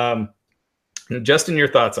lot. Justin, your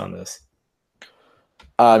thoughts on this?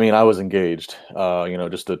 I mean, I was engaged.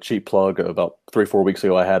 Just a cheap plug. About 3-4 weeks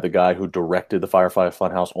ago, I had the guy who directed the Firefly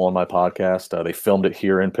Funhouse on my podcast. They filmed it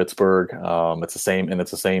here in Pittsburgh. It's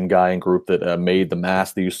the same guy and group that made the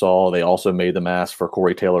mask that you saw. They also made the mask for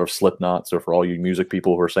Corey Taylor of Slipknot. So for all you music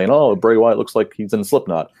people who are saying, "Oh, Bray Wyatt looks like he's in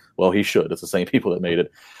Slipknot," well, he should. It's the same people that made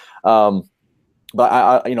it. But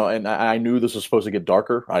I knew this was supposed to get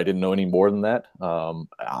darker. I didn't know any more than that.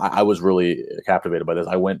 I was really captivated by this.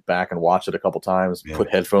 I went back and watched it a couple times, put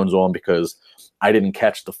headphones on because I didn't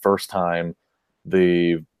catch the first time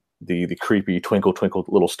the creepy twinkle twinkle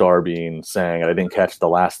little star being sang, and I didn't catch the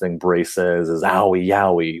last thing Bray says is "owie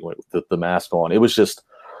yowie" with the mask on. It was just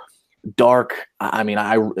dark. I mean,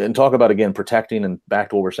 and talk about again protecting, and back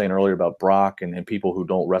to what we were saying earlier about Brock and people who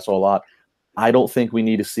don't wrestle a lot. I don't think we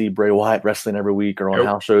need to see Bray Wyatt wrestling every week or on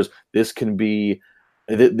house shows. This can be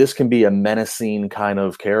a menacing kind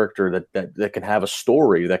of character that can have a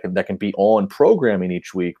story that can be on programming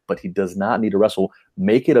each week, but he does not need to wrestle.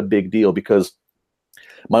 Make it a big deal, because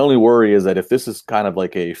my only worry is that if this is kind of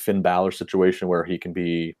like a Finn Balor situation where he can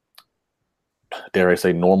be, dare I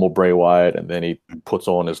say, normal Bray Wyatt, and then he puts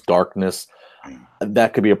on his darkness,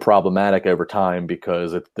 that could be a problematic over time,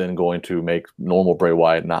 because it's then going to make normal Bray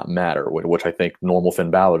Wyatt not matter, which I think normal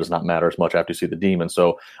Finn Balor does not matter as much after you see the Demon.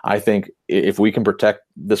 So I think if we can protect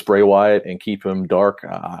this Bray Wyatt and keep him dark,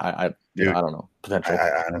 I don't know, potentially.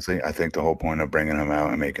 I think the whole point of bringing him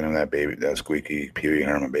out and making him that squeaky Pee Wee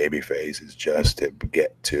Herman baby face is just to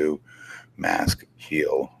get to mask,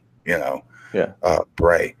 heel,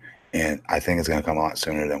 Bray. And I think it's going to come a lot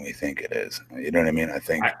sooner than we think it is. You know what I mean? I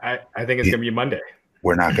think it's going to be Monday.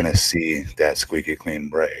 We're not going to see that squeaky clean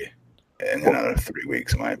Bray in another 3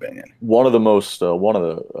 weeks, in my opinion. One of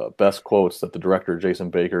the best quotes that the director Jason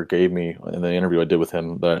Baker gave me in the interview I did with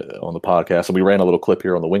him on the podcast, and we ran a little clip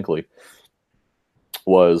here on the Winkley,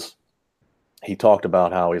 was he talked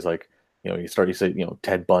about how he's like, You said,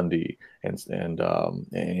 Ted Bundy and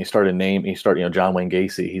he started John Wayne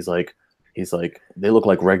Gacy. He's like they look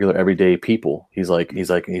like regular everyday people. He's like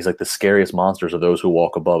the scariest monsters are those who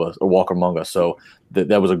walk above us or walk among us. So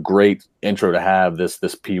that was a great intro to have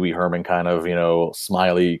this Pee Wee Herman kind of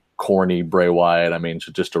smiley, corny Bray Wyatt. I mean,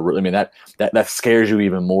 that scares you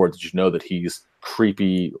even more that you know that he's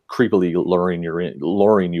creepily luring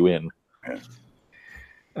you in.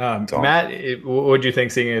 Yeah. Matt, what do you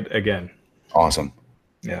think seeing it again? Awesome.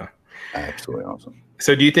 Yeah, absolutely awesome.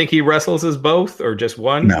 So do you think he wrestles as both or just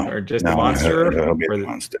one? No, or just the monster? He'll be the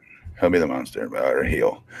monster. He'll be the monster or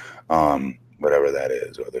heel. Whatever that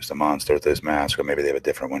is, whether it's the monster with this mask or maybe they have a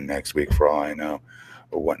different one next week for all I know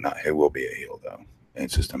or whatnot. It will be a heel though.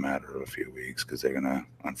 It's just a matter of a few weeks because they're gonna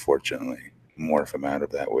unfortunately morph him out of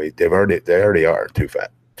that way. They already are too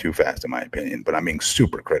fast in my opinion, but I'm being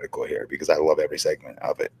super critical here because I love every segment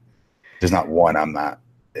of it. There's not one I'm not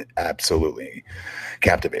absolutely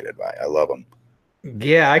captivated by. I love them.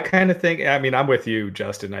 Yeah, I kind of think, I'm with you,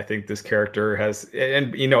 Justin. I think this character has,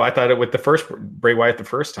 and I thought it with the first Bray Wyatt the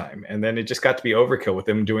first time, and then it just got to be overkill with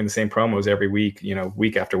him doing the same promos every week,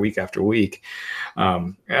 week after week after week.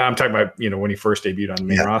 I'm talking about, when he first debuted on the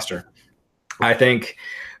main roster. I think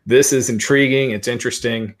this is intriguing. It's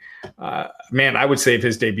interesting. Man, I would save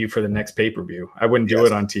his debut for the next pay-per-view. I wouldn't do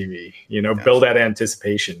it on TV, build that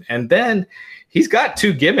anticipation. And then he's got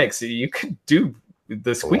two gimmicks. You could do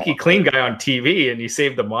the squeaky clean guy on TV and you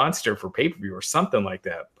save the monster for pay-per-view or something like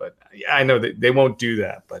that. But I know that they won't do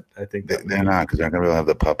that, but I think they're not, because they're going to really have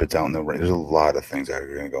the puppets out in the ring. There's a lot of things that are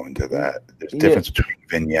going to go into that. There's a difference between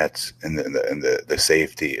vignettes and the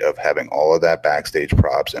safety of having all of that backstage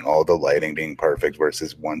props and all the lighting being perfect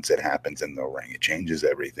versus once it happens in the ring. It changes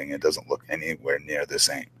everything. It doesn't look anywhere near the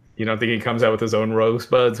same. You don't think he comes out with his own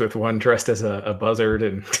rosebuds with one dressed as a buzzard?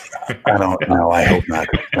 And I don't know. I hope not.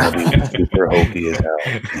 That'd be super hokey as hell.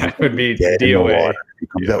 That would be DOA. He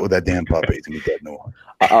comes out with that damn puppet. He's gonna be dead in the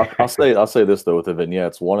water. I'll say this though with the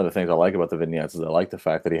vignettes. One of the things I like about the vignettes is I like the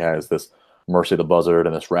fact that he has this Mercy the Buzzard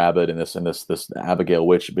and this Rabbit and this Abigail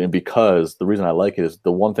Witch. Because the reason I like it is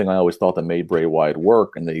the one thing I always thought that made Bray Wyatt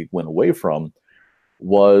work and they went away from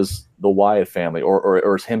was the Wyatt family,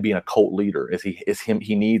 or is him being a cult leader?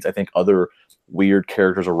 He needs, I think, other weird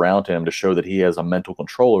characters around him to show that he has a mental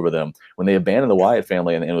control over them. When they abandoned the Wyatt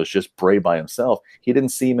family and it was just Bray by himself, his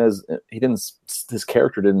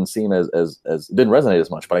character didn't seem as didn't resonate as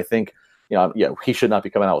much. But I think, he should not be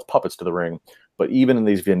coming out with puppets to the ring. But even in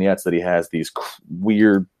these vignettes that he has these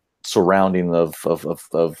weird surrounding of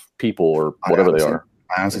people or whatever they are.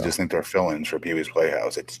 I honestly just think they're fill-ins for Pee Wee's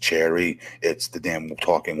Playhouse. It's Cherry. It's the damn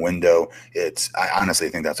talking window. I honestly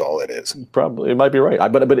think that's all it is. Probably, it might be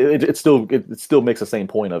right. But it still makes the same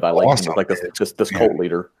point of I like him like this cult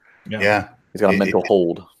leader. Yeah, he's got a mental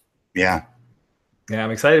hold. Yeah,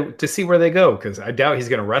 I'm excited to see where they go because I doubt he's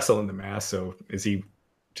going to wrestle in the mask. So is he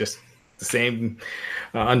just the same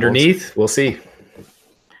underneath? We'll see.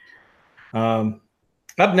 Up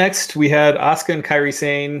next, we had Asuka and Kairi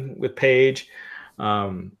Sane with Paige.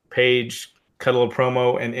 Paige cut a little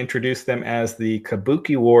promo and introduced them as the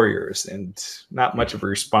Kabuki Warriors, and not much of a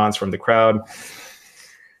response from the crowd.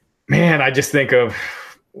 Man, I just think of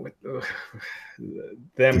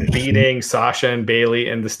them beating Sasha and Bayley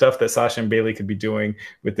and the stuff that Sasha and Bayley could be doing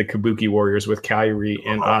with the Kabuki Warriors with Kairi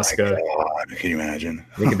and Asuka. Can you imagine?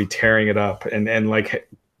 They could be tearing it up and like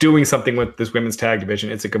doing something with this women's tag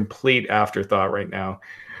division. It's a complete afterthought right now.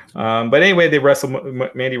 But anyway, they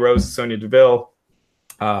wrestled Mandy Rose and Sonya Deville.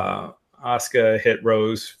 Asuka hit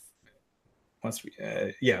Rose.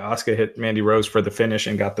 Asuka hit Mandy Rose for the finish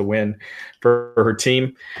and got the win for her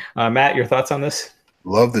team. Matt, your thoughts on this?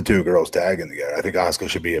 Love the two girls tagging together. I think Asuka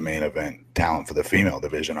should be a main event talent for the female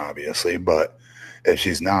division, obviously. But if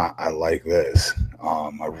she's not, I like this.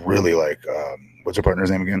 I really like. What's her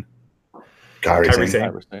partner's name again?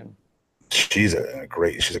 Kairi Sane.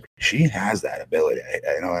 She has that ability.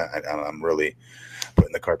 I'm really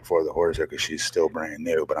putting the cart before the horse here because she's still brand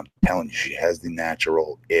new, but I'm telling you, she has the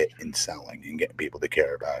natural it in selling and getting people to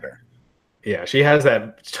care about her. Yeah, she has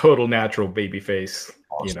that total natural baby face,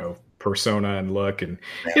 awesome. Persona and look. And,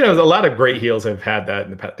 a lot of great heels have had that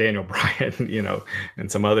in the Daniel Bryan,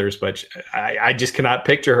 and some others, but I just cannot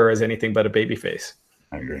picture her as anything but a baby face.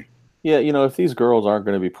 I agree. Yeah, if these girls aren't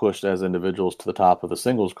going to be pushed as individuals to the top of the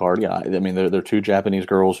singles card, they're two Japanese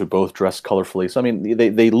girls who both dress colorfully. So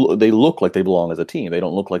they look like they belong as a team. They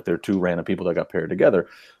don't look like they're two random people that got paired together.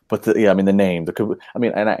 But the name,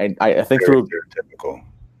 I think through typical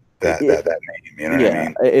that name. You know what I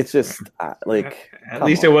mean? It's just at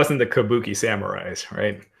least it wasn't the Kabuki Samurais,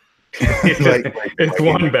 right? It's Viking,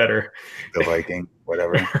 one better. the Viking,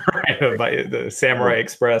 whatever. Right, the Samurai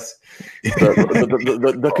Express.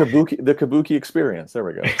 The Kabuki experience. There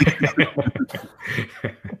we go.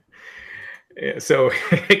 Yeah, so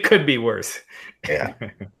it could be worse. Yeah.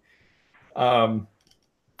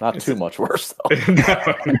 Not too much worse, though.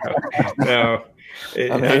 No.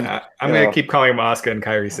 I'm going to keep calling him Asuka and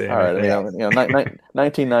Kairi Sane. All right,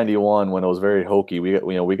 1991, when it was very hokey,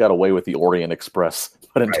 we got away with the Orient Express,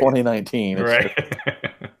 but in 2019, right.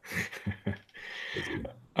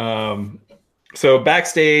 So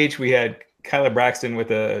backstage, we had Kyla Braxton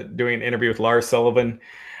doing an interview with Lars Sullivan.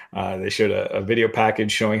 They showed a video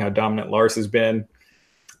package showing how dominant Lars has been,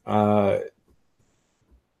 and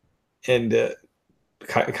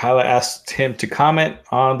Kyla asked him to comment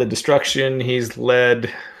on the destruction he's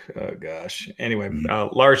led. Oh gosh. Anyway,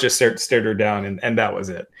 Lars just stared her down, and that was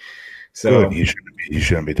it. So good. You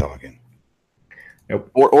shouldn't be talking. Nope.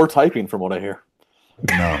 Or typing, from what I hear.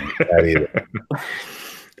 No, not either.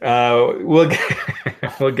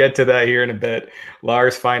 We'll get to that here in a bit.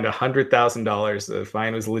 Lars fined $100,000. The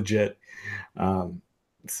fine was legit.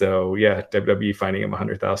 So yeah, WWE fining him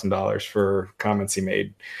 $100,000 for comments he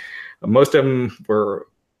made. Most of them were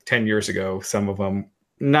 10 years ago. Some of them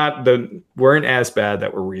weren't as bad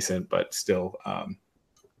that were recent, but still,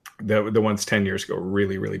 the ones 10 years ago were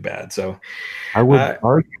really, really bad. So I would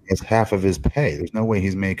argue it's half of his pay. There's no way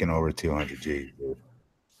he's making over 200 G.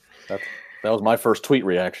 That was my first tweet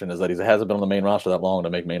reaction, is that he hasn't been on the main roster that long to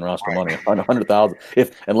make main roster money. 100,000,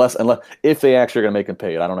 unless if they actually are going to make him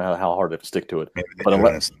pay it. I don't know how hard they have to stick to it. But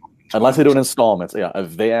unless they do it in installments, yeah.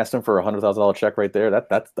 If they asked him for a $100,000 check right there,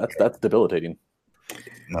 that's debilitating.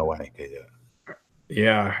 No way.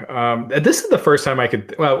 Yeah. This is the first time I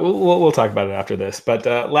could. Well, we'll talk about it after this. But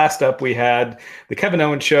last up, we had the Kevin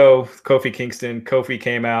Owens show. Kofi Kingston. Kofi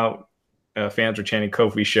came out. Fans were chanting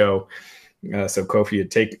Kofi show. So Kofi had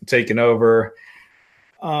taken over.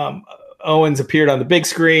 Owens appeared on the big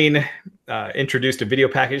screen, introduced a video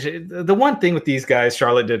package. The one thing with these guys,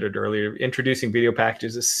 Charlotte did it earlier, introducing video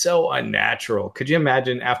packages is so unnatural. Could you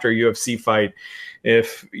imagine after a UFC fight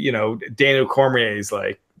if, Daniel Cormier is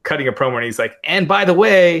like cutting a promo and he's like, and by the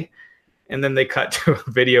way, and then they cut to a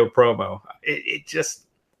video promo. It just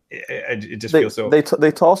feels so. They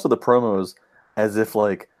toss to the promos as if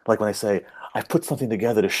like when they say, I put something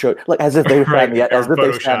together to show, like as if they sat in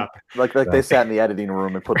they sat in the editing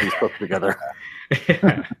room and put these clips together.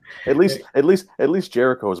 Yeah. At least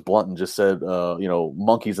Jericho was blunt and just said,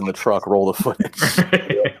 monkeys in the truck, roll the footage.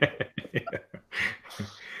 Yeah.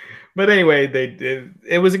 But anyway,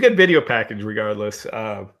 it was a good video package regardless.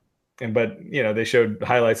 But they showed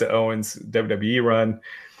highlights of Owens' WWE run.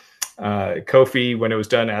 Kofi, when it was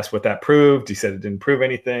done, asked what that proved. He said it didn't prove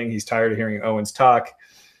anything. He's tired of hearing Owens talk.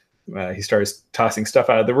 He started tossing stuff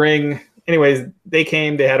out of the ring. Anyways, they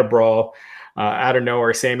had a brawl. Out of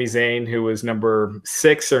nowhere, Sami Zayn, who was number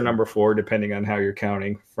 6 or number 4, depending on how you're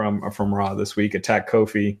counting, from Raw this week, attacked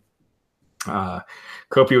Kofi.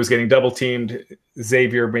 Kofi was getting double teamed.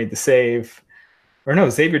 Xavier made the save. Or no,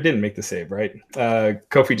 Xavier didn't make the save, right?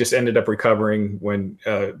 Kofi just ended up recovering when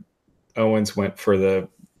Owens went for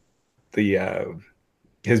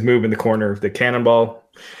his move in the corner, the cannonball.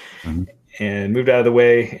 Mm-hmm. And moved out of the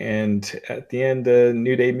way. And at the end, the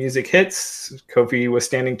New Day music hits. Kofi was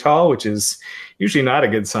standing tall, which is usually not a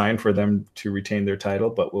good sign for them to retain their title,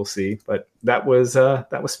 but we'll see. But that was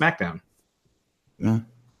SmackDown.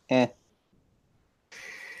 Yeah.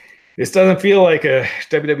 This doesn't feel like a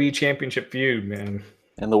WWE Championship feud, man.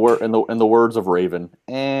 In the words of Raven,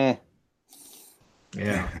 Yeah.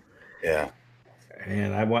 Yeah.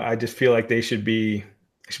 And I just feel like they should be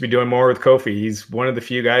doing more with Kofi. He's one of the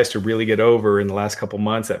few guys to really get over in the last couple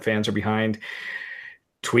months that fans are behind.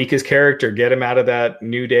 Tweak his character, get him out of that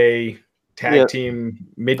New Day tag team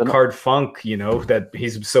mid-card funk, that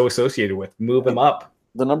he's so associated with. Move him up.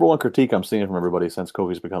 The number one critique I'm seeing from everybody since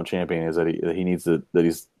Kofi's become champion is that he needs that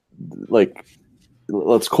he's like,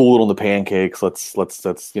 let's cool it on the pancakes. Let's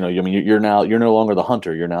you're no longer the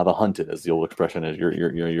hunter. You're now the hunted, as the old expression is.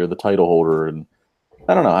 You're the title holder. And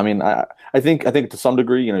I don't know. I mean, I think to some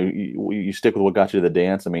degree, you stick with what got you to the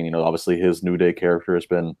dance. I mean, obviously his New Day character has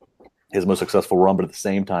been his most successful run, but at the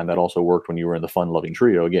same time, that also worked when you were in the fun-loving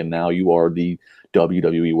trio. Again, now you are the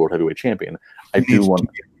WWE World Heavyweight Champion. I want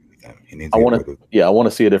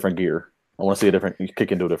to see a different gear. I want to see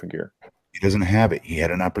kick into a different gear. He doesn't have it. He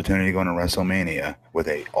had an opportunity to go into WrestleMania with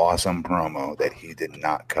an awesome promo that he did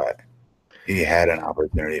not cut. He had an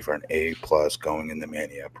opportunity for an A+ going in the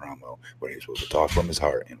Mania promo where he's supposed to talk from his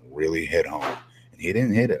heart and really hit home. And he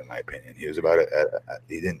didn't hit it, in my opinion. He was about it.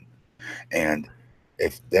 He didn't. And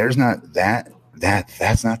if there's not that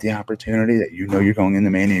That's not the opportunity that you're going in the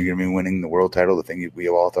main and you're going to be winning the world title, the thing we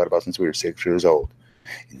all thought about since we were 6 years old.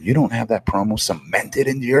 And you don't have that promo cemented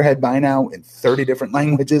into your head by now in 30 different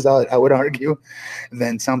languages, I would argue,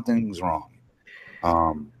 then something's wrong.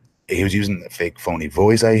 He was using the fake phony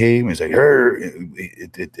voice I hate. He was like,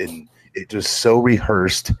 it was so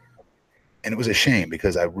rehearsed. And it was a shame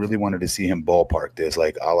because I really wanted to see him ballpark this,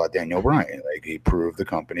 like a la Daniel Bryan. Like, he proved the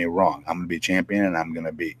company wrong. I'm going to be champion, and I'm going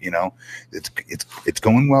to be, it's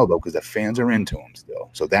going well though because the fans are into him still,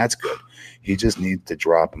 so that's good. He just needs to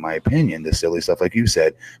drop, in my opinion, the silly stuff like you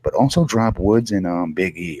said, but also drop Woods and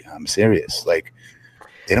Big E. I'm serious. Like,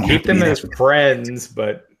 they don't keep them as friends,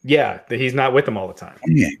 but yeah, he's not with them all the time.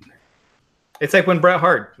 Yeah. It's like when Bret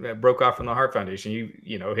Hart broke off from the Hart Foundation.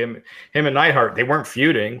 You know him and Neidhart. They weren't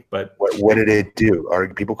feuding, but what did it do?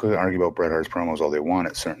 People could argue about Bret Hart's promos all they want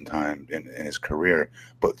at certain time in his career,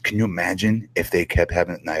 but can you imagine if they kept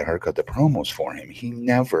having Neidhart cut the promos for him? He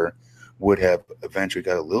never would have eventually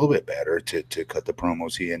got a little bit better to cut the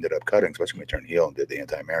promos he ended up cutting, especially when he turned heel and did the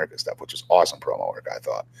anti-America stuff, which was awesome promo work, I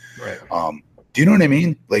thought. Right. Do you know what I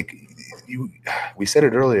mean? Like, we said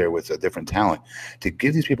it earlier with a different talent. To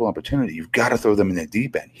give these people opportunity, you've got to throw them in the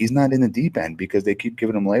deep end. He's not in the deep end because they keep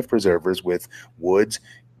giving him life preservers with Woods,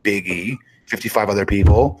 Big E, 55 other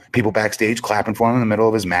people backstage clapping for him in the middle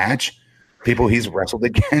of his match, people he's wrestled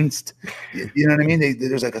against. You know what I mean?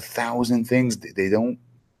 There's like 1,000 things they don't.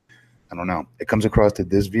 I don't know. It comes across to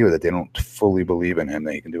this view that they don't fully believe in him,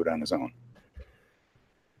 that he can do it on his own.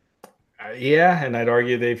 Yeah, and I'd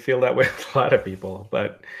argue they feel that way with a lot of people,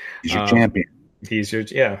 but he's your champion. He's your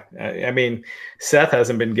I mean, Seth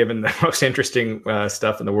hasn't been given the most interesting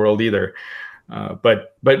stuff in the world either.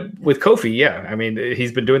 But with Kofi, yeah, I mean,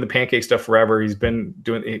 he's been doing the pancake stuff forever. He's been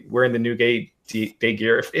wearing the new day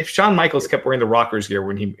gear. If Shawn Michaels kept wearing the Rockers gear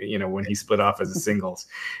when he split off as a singles,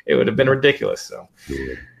 it would have been ridiculous. So,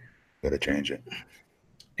 gotta change it.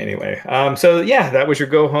 Anyway, so yeah, that was your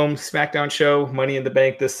go home SmackDown show. Money in the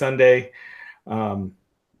Bank this Sunday. Because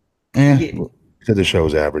the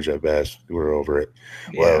show's average at best. We're over it.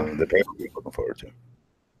 Well, the pay-per-view looking forward to.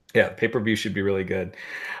 Yeah, pay-per-view should be really good.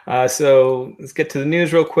 So let's get to the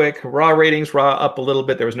news real quick. Raw ratings, Raw up a little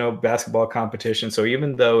bit. There was no basketball competition. So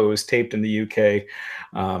even though it was taped in the UK,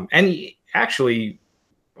 and actually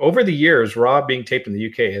over the years, Raw being taped in the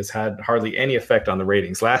UK has had hardly any effect on the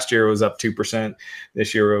ratings. Last year it was up 2%.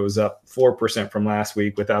 This year it was up 4% from last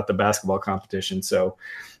week without the basketball competition. So,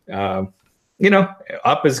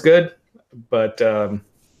 up is good, but,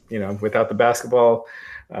 without the basketball,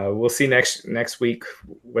 we'll see next week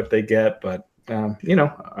what they get. But,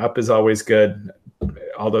 up is always good,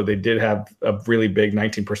 although they did have a really big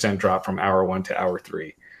 19% drop from hour 1 to hour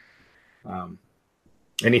 3.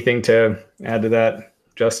 Anything to add to that,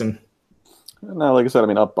 Justin? No, like I said, I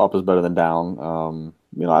mean, up is better than down.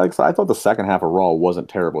 I thought the second half of Raw wasn't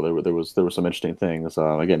terrible. There was some interesting things.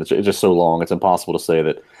 Again, it's just so long; it's impossible to say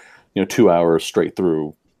that 2 hours straight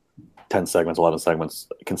through 10 segments, 11 segments,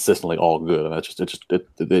 consistently all good. And it's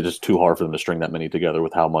just too hard for them to string that many together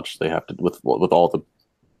with how much they have to with all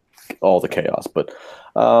the chaos. But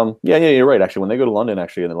you're right. Actually, when they go to London,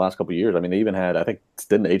 actually in the last couple of years, I mean, they even had, I think,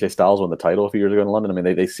 didn't AJ Styles win the title a few years ago in London? I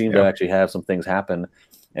mean, they seem to actually have some things happen,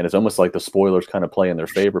 and it's almost like the spoilers kind of play in their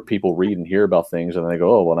favor. People read and hear about things, and they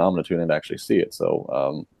go, "Oh, well, now I'm going to tune in to actually see it."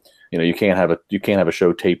 So, you can't have a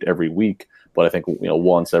show taped every week. But I think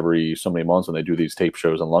once every so many months when they do these tape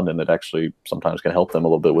shows in London, it actually sometimes can help them a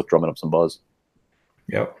little bit with drumming up some buzz.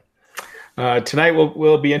 Yep. Tonight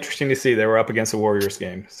will be interesting to see. They were up against the Warriors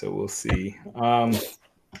game, so we'll see.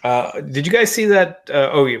 Did you guys see that?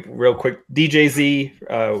 Real quick,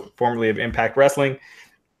 DJZ, formerly of Impact Wrestling,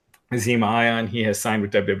 Zema Ion, he has signed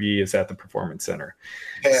with WWE. Is at the Performance Center.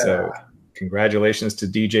 Yeah. So congratulations to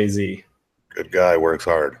DJZ. Good guy, works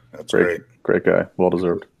hard. That's great. Great guy, well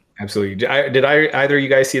deserved. Absolutely. Did either of you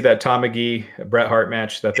guys see that Tom McGee Bret Hart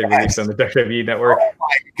match that they released on the WWE Network? Oh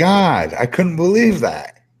my God, I couldn't believe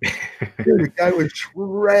that. Dude, the guy was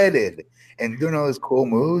shredded and doing all his cool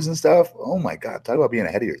moves and stuff. Oh my God, talk about being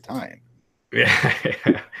ahead of your time. Yeah.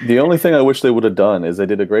 The only thing I wish they would have done is they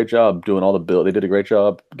did a great job doing all the build. They did a great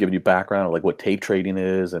job giving you background of like what tape trading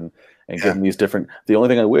is and giving these different. The only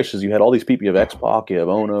thing I wish is you had all these people. You have X-Pac, you have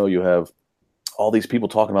Ono, you have all these people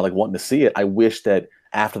talking about like wanting to see it. I wish that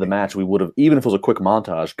after the match we would have, even if it was a quick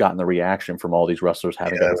montage, gotten the reaction from all these wrestlers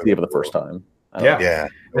having to see it for the first time. Yeah.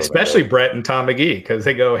 Especially Bret and Tom McGee, because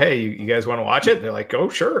they go, "Hey, you guys want to watch it?" They're like, "Oh,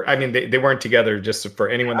 sure." I mean, they weren't together, just for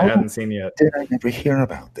anyone that hadn't seen yet. Did I never hear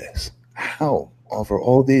about this? How? Over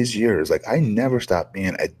all these years, like I never stopped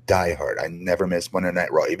being a diehard. I never missed Monday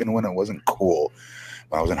Night Raw, even when it wasn't cool.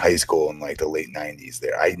 when I was in high school in like the late 90s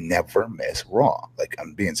there. I never miss Raw. Like,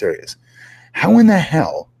 I'm being serious. How in the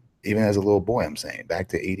hell, even as a little boy, I'm saying, back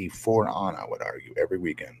to 84 on, I would argue, every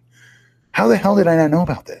weekend. How the hell did I not know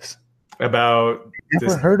about this? Never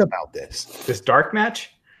heard about this. This dark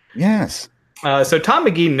match? Yes. So Tom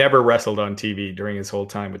McGee never wrestled on TV during his whole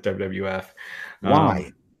time with WWF.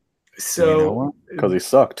 Why? So because he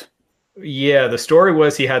sucked. Yeah, the story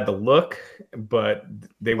was he had the look, but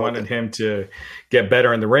they wanted him to get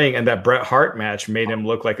better in the ring, and that Bret Hart match made him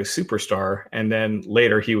look like a superstar. And then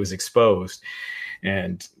later he was exposed,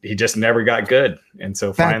 and he just never got good. And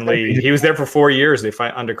so finally, he was there for 4 years. They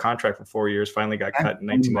under contract for 4 years. Finally got cut in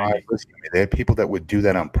 1990. They had people that would do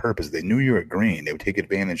that on purpose. They knew you were green. They would take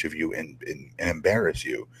advantage of you and embarrass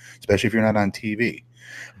you, especially if you're not on TV.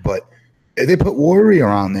 But they put Warrior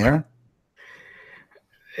on there.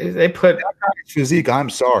 They put physique. I'm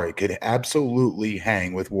sorry, could absolutely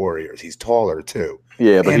hang with Warriors. He's taller too.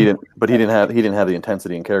 Yeah, but he didn't have the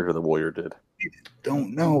intensity and character the Warrior did.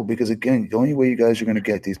 Don't know, because again, the only way you guys are going to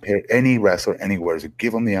get any wrestler anywhere is to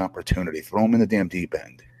give them the opportunity, throw them in the damn deep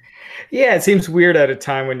end. Yeah, it seems weird at a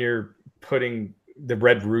time when you're putting the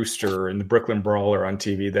Red Rooster and the Brooklyn Brawler on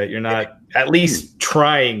TV that you're not at least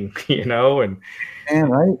trying, And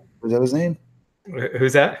right? Was that his name?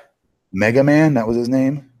 Who's that? Mega Man. That was his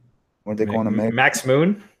name. Weren't they calling him Mega? Max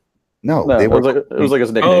Moon? No, it was like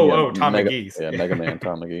his nickname. Tom McGee. Yeah, Mega Man,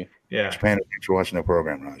 Tom McGee. Yeah. Japan, thanks for watching the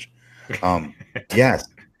program, Raj. Yes,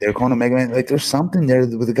 they were calling him Mega Man. Like, there's something there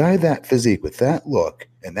with a guy that physique, with that look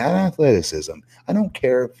and that athleticism. I don't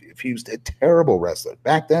care if he was a terrible wrestler.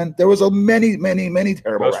 Back then, there was many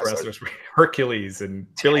terrible wrestlers. Hercules and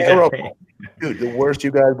Billy Dane. Dude, the worst, you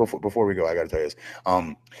guys. Before we go, I got to tell you this.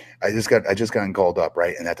 I just got called up,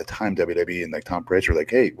 right? And at the time, WWE and like Tom Pritchard were like,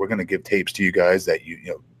 "Hey, we're going to give tapes to you guys that you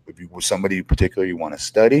know, if you were somebody particular you want to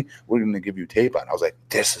study, we're going to give you tape on." I was like,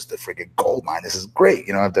 "This is the freaking gold mine. This is great."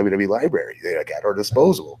 I have WWE library. They like at our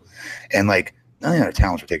disposal, and like none of the other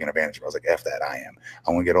talents were taking advantage of it. I was like, "F that, I am.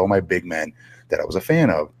 I want to get all my big men that I was a fan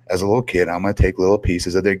of as a little kid. I'm going to take little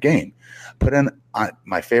pieces of their game." Put in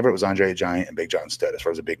my favorite was Andre the Giant and Big John Studd as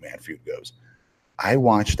far as a big man feud goes. I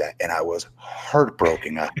watched that and I was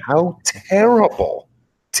heartbroken at how terrible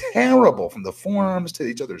from the forearms to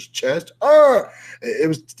each other's chest. It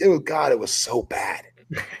was so bad,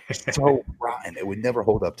 so rotten. It would never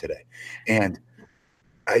hold up today. And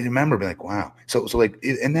I remember being like, wow. So like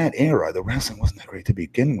in that era, the wrestling wasn't that great to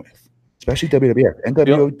begin with, especially WWF.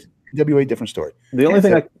 NWA, different story. The only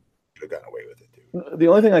thing I could have gotten away with it. The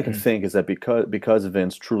only thing I can think is that because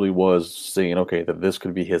Vince truly was seeing, okay, that this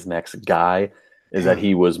could be his next guy, is that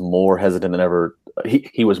he was more hesitant than ever.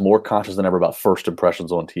 He was more conscious than ever about first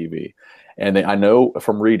impressions on TV. And I know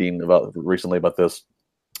from reading recently about this,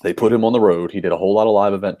 they put him on the road. He did a whole lot of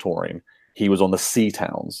live event touring. He was on the C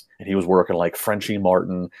towns, and he was working like Frenchie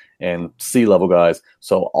Martin and C-level guys.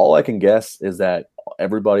 So all I can guess is that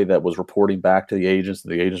everybody that was reporting back to the agents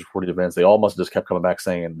reporting to Vince, they all must have just kept coming back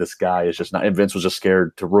saying this guy is just not. And Vince was just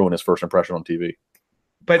scared to ruin his first impression on TV.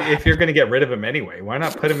 But if you're going to get rid of him anyway, why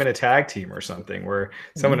not put him in a tag team or something where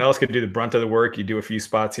someone else could do the brunt of the work? You do a few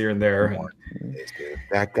spots here and there.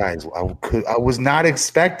 That guy's. I was not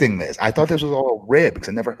expecting this. I thought this was all a rib because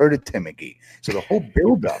I never heard of Tim McGee. So the whole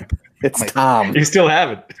build-up. It's Tom. You still have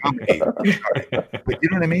it. But you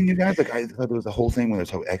know what I mean, you guys? Like, I thought there was the whole thing when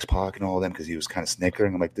there's X-Pac and all of them because he was kind of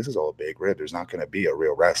snickering. I'm like, this is all a big rib. There's not going to be a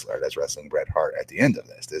real wrestler that's wrestling Bret Hart at the end of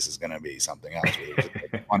this. This is going to be something else. Where just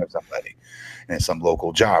making fun of somebody, and it's some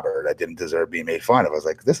local jobber that didn't deserve being made fun of. I was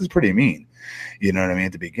like, this is pretty mean. You know what I mean?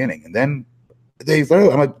 At the beginning, and then I'm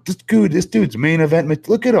like, this dude's main event.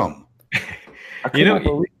 Look at him.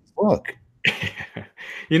 Look.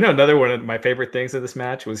 Another one of my favorite things of this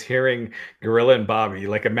match was hearing Gorilla and Bobby,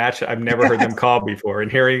 like a match I've never heard them call before, and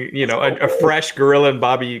hearing, a fresh Gorilla and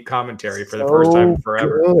Bobby commentary for the first time in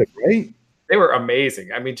forever. Good, right? They were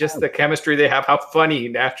amazing. I mean, just the chemistry they have, how funny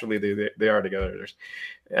naturally they are together.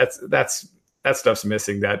 That stuff's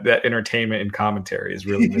missing. That entertainment and commentary is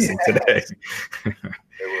really missing today. They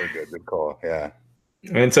were good call. Yeah.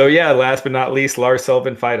 And so, last but not least, Lars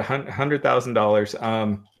Sullivan fight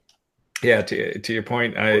 $100,000. Yeah, to your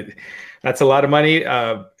point, that's a lot of money.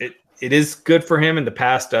 It is good for him. In the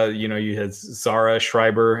past, you had Zara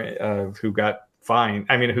Schreiber, who got fired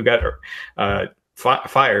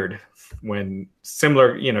when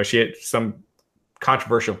similar. She had some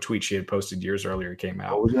controversial tweet she had posted years earlier came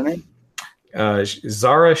out. What was her name?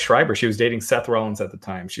 Zara Schreiber. She was dating Seth Rollins at the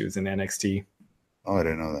time. She was in NXT. Oh, I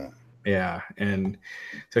didn't know that. Yeah, and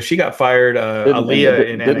so she got fired. Aaliyah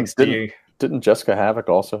in NXT. Didn't Jessica Havoc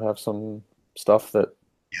also have some stuff that?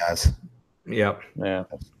 Yes. Yep. Yeah.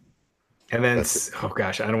 And then, oh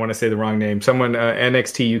gosh, I don't want to say the wrong name. Someone,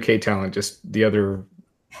 NXT UK talent, just the other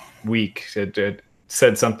week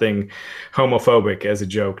said something homophobic as a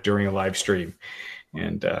joke during a live stream.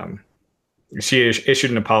 And she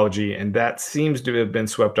issued an apology, and that seems to have been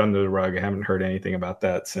swept under the rug. I haven't heard anything about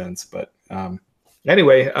that since. But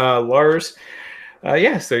anyway, Lars,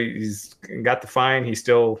 so he's got the fine. He's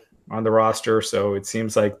still on the roster, so it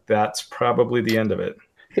seems like that's probably the end of it.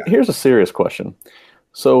 Here's a serious question.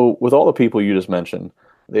 So with all the people you just mentioned,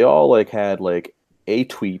 they all like had like a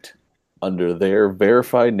tweet under their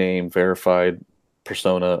verified name, verified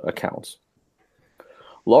persona accounts.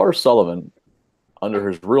 Lars Sullivan, under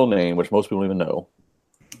his real name, which most people don't even know,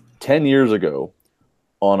 10 years ago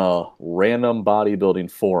on a random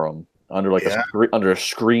bodybuilding forum under like under a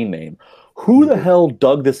screen name. Who the hell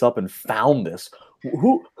dug this up and found this?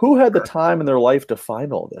 Who had the time in their life to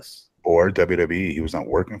find all this? Or WWE, he was not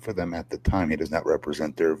working for them at the time. He does not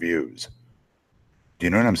represent their views. Do you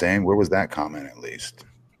know what I'm saying? Where was that comment at least?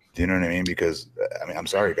 Do you know what I mean? Because, I mean, I'm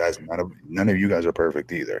sorry, guys. None of you guys are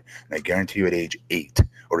perfect either. And I guarantee you at age 8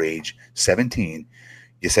 or age 17,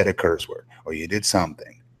 you said a curse word or you did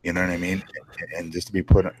something. You know what I mean? And just to be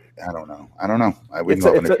put, I don't know. I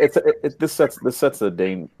wouldn't. This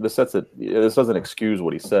doesn't excuse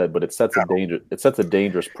what he said, but it sets a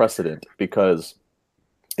dangerous precedent because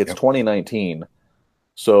it's 2019.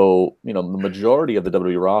 So, you know, the majority of the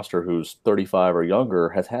WWE roster who's 35 or younger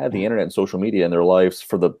has had the internet and social media in their lives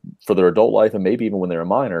for their adult life and maybe even when they're a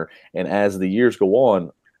minor. And as the years go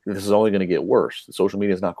on, this is only going to get worse. The social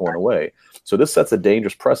media is not going away. So this sets a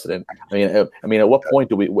dangerous precedent. I mean, at what point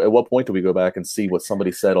do we go back and see what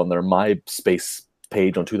somebody said on their MySpace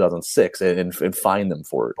page on 2006 and find them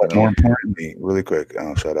for it? But more importantly, really quick,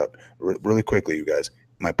 I'll shut up. Really quickly, you guys.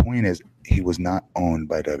 My point is, he was not owned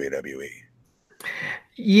by WWE.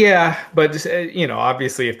 Yeah, but just, you know,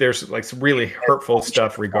 obviously, if there's like some really hurtful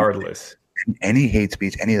stuff, regardless. Any hate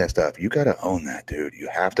speech, any of that stuff, you got to own that, dude. You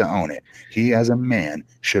have to own it. He, as a man,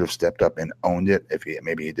 should have stepped up and owned it.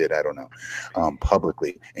 Maybe he did, I don't know,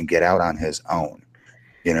 publicly, and get out on his own.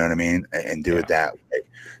 You know what I mean? And do it that way.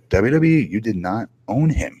 WWE, you did not own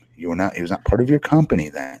him. He was not part of your company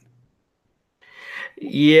then.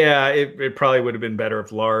 Yeah, it probably would have been better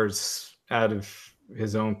if Lars, out of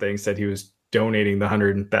his own thing, said he was donating the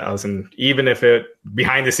 100,000, even if it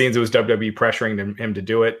behind the scenes it was WWE pressuring him to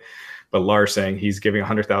do it. But Lars saying he's giving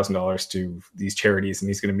 $100,000 to these charities and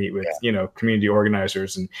he's going to meet with, you know, community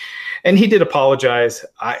organizers. And he did apologize.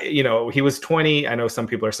 He was 20. I know some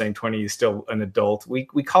people are saying 20 is still an adult. We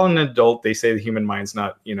call him an adult. They say the human mind's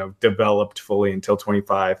not, you know, developed fully until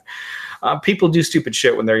 25. People do stupid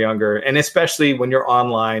shit when they're younger. And especially when you're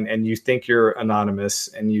online and you think you're anonymous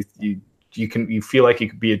and you feel like you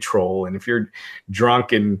could be a troll. And if you're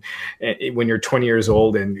drunk and when you're 20 years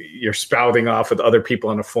old and you're spouting off with other people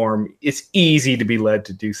on a forum, it's easy to be led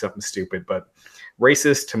to do something stupid. But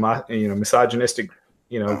racist, misogynistic,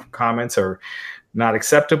 comments are not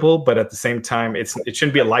acceptable. But at the same time, it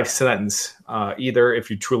shouldn't be a life sentence either. If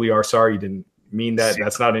you truly are sorry, you didn't mean that.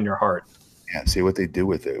 That's not in your heart. Yeah, see what they do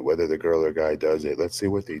with it, whether the girl or guy does it. Let's see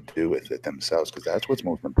what they do with it themselves, because that's what's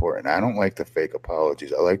most important. I don't like the fake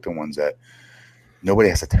apologies. I like the ones that nobody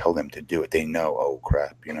has to tell them to do it. They know, oh,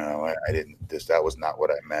 crap, I didn't, that was not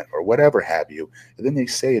what I meant, or whatever have you. And then they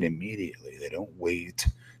say it immediately. They don't wait.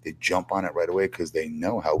 They jump on it right away because they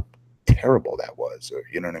know how terrible that was, or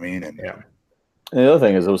you know what I mean? And yeah. And the other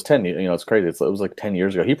thing is, it was 10 years, it's crazy. It was like 10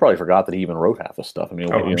 years ago. He probably forgot that he even wrote half the stuff. I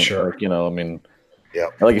mean, I'm sure. Yeah,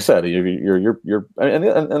 like you said, you're. I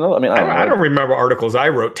don't remember articles I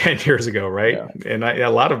wrote 10 years ago, right? Yeah. And a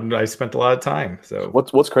lot of them, I spent a lot of time. So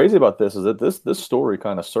what's crazy about this is that this story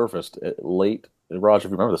kind of surfaced late. Roger,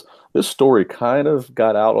 if you remember this story kind of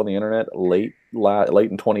got out on the internet late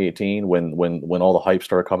in 2018 when all the hype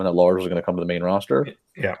started coming that Lars was going to come to the main roster.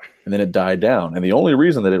 Yeah, and then it died down, and the only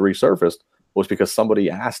reason that it resurfaced was because somebody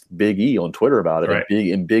asked Big E on Twitter about it, right.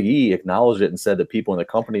 and Big E acknowledged it and said that people in the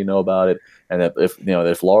company know about it, and that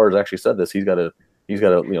if Lars actually said this, he's got to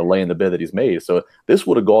lay in the bed that he's made. So this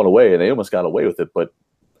would have gone away, and they almost got away with it. But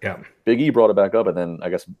yeah, Big E brought it back up, and then I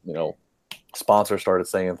guess sponsors started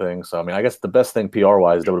saying things. So I mean, I guess the best thing PR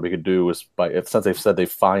wise WWE could do is since they've said they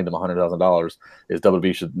fined him $100,000, is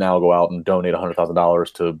WWE should now go out and donate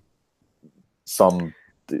 $100,000 to some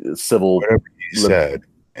civil. Whatever he said.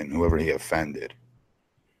 And whoever he offended,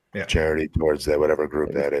 charity towards that, whatever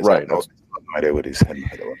group that is. Right. I have no idea what he said.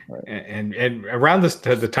 Right. And around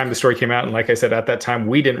the time the story came out, and like I said, at that time,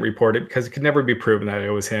 we didn't report it because it could never be proven that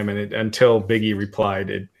it was him. And until Big E replied,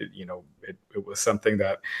 it was something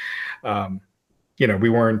that, we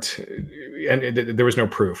weren't, and there was no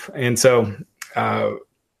proof. And so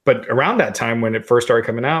But around that time when it first started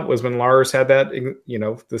coming out was when Lars had that,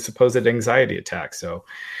 the supposed anxiety attack. So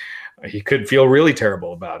he could feel really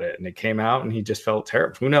terrible about it. And it came out and he just felt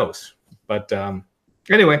terrible. Who knows? But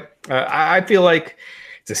anyway, I feel like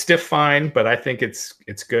it's a stiff fine, but I think it's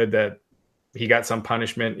good that he got some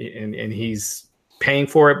punishment and he's paying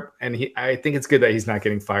for it. And I think it's good that he's not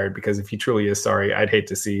getting fired, because if he truly is sorry, I'd hate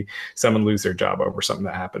to see someone lose their job over something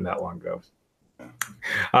that happened that long ago.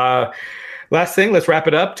 Last thing, let's wrap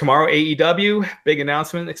it up. Tomorrow, AEW, big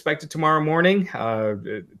announcement expected tomorrow morning.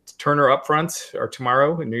 Turner Upfronts are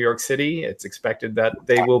tomorrow in New York City. It's expected that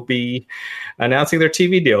they will be announcing their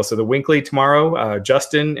TV deal. So the Winkley tomorrow,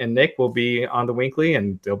 Justin and Nick will be on the Winkley,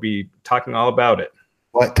 and they'll be talking all about it.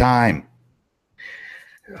 What time?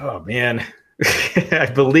 Oh, man. I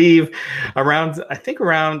believe around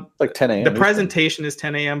like 10 a.m. The presentation is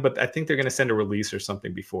 10 a.m., but I think they're going to send a release or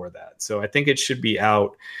something before that. So I think it should be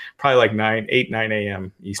out probably like 9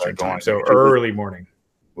 a.m. Eastern time. So early morning.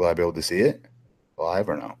 Will I be able to see it live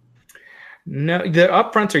or no? No, the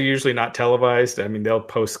upfronts are usually not televised. I mean, they'll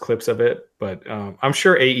post clips of it, but I'm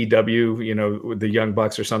sure AEW, with the Young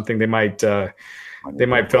Bucks or something, they might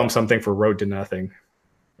film something for Road to Nothing.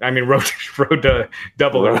 I mean, road to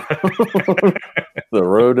double or nothing. The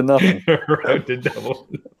road to nothing. Road to double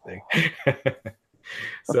nothing.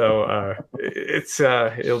 So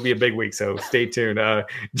it'll be a big week. So stay tuned.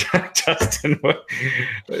 Justin,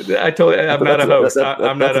 I told you I'm not a host.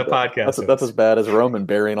 I'm not a podcast. That's as bad as Roman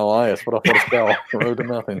burying Elias. What a spell. Road to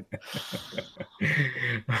nothing.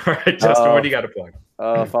 All right, Justin, what do you got to plug?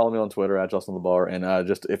 Follow me on Twitter at Justin LeBar, and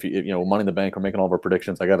just if you Money in the Bank, we're making all of our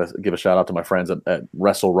predictions. I got to give a shout out to my friends at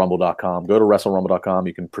WrestleRumble.com. Go to WrestleRumble.com.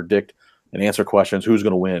 You can predict and answer questions. Who's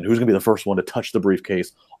going to win? Who's going to be the first one to touch the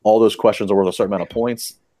briefcase? All those questions are worth a certain amount of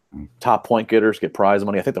points. Top point getters get prize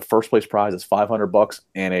money. I think the first place prize is $500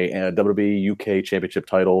 and a WWE UK Championship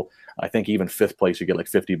title. I think even fifth place you get like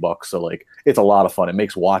 $50. So it's a lot of fun. It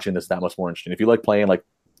makes watching this that much more interesting. If you like playing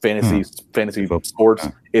fantasy sports,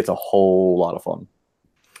 it's a whole lot of fun.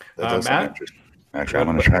 That does sound interesting. Actually, I'm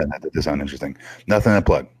going to try that. That does sound interesting. Nothing to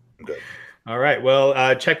plug. I'm good. All right.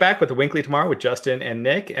 Well, check back with the Winkley tomorrow with Justin and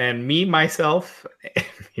Nick, and me, Matt,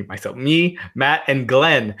 and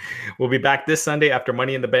Glenn will be back this Sunday after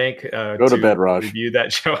Money in the Bank. Go to bed, Raj. Review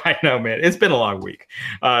that show. I know, man. It's been a long week.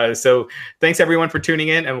 So thanks everyone for tuning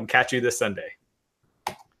in, and we'll catch you this Sunday.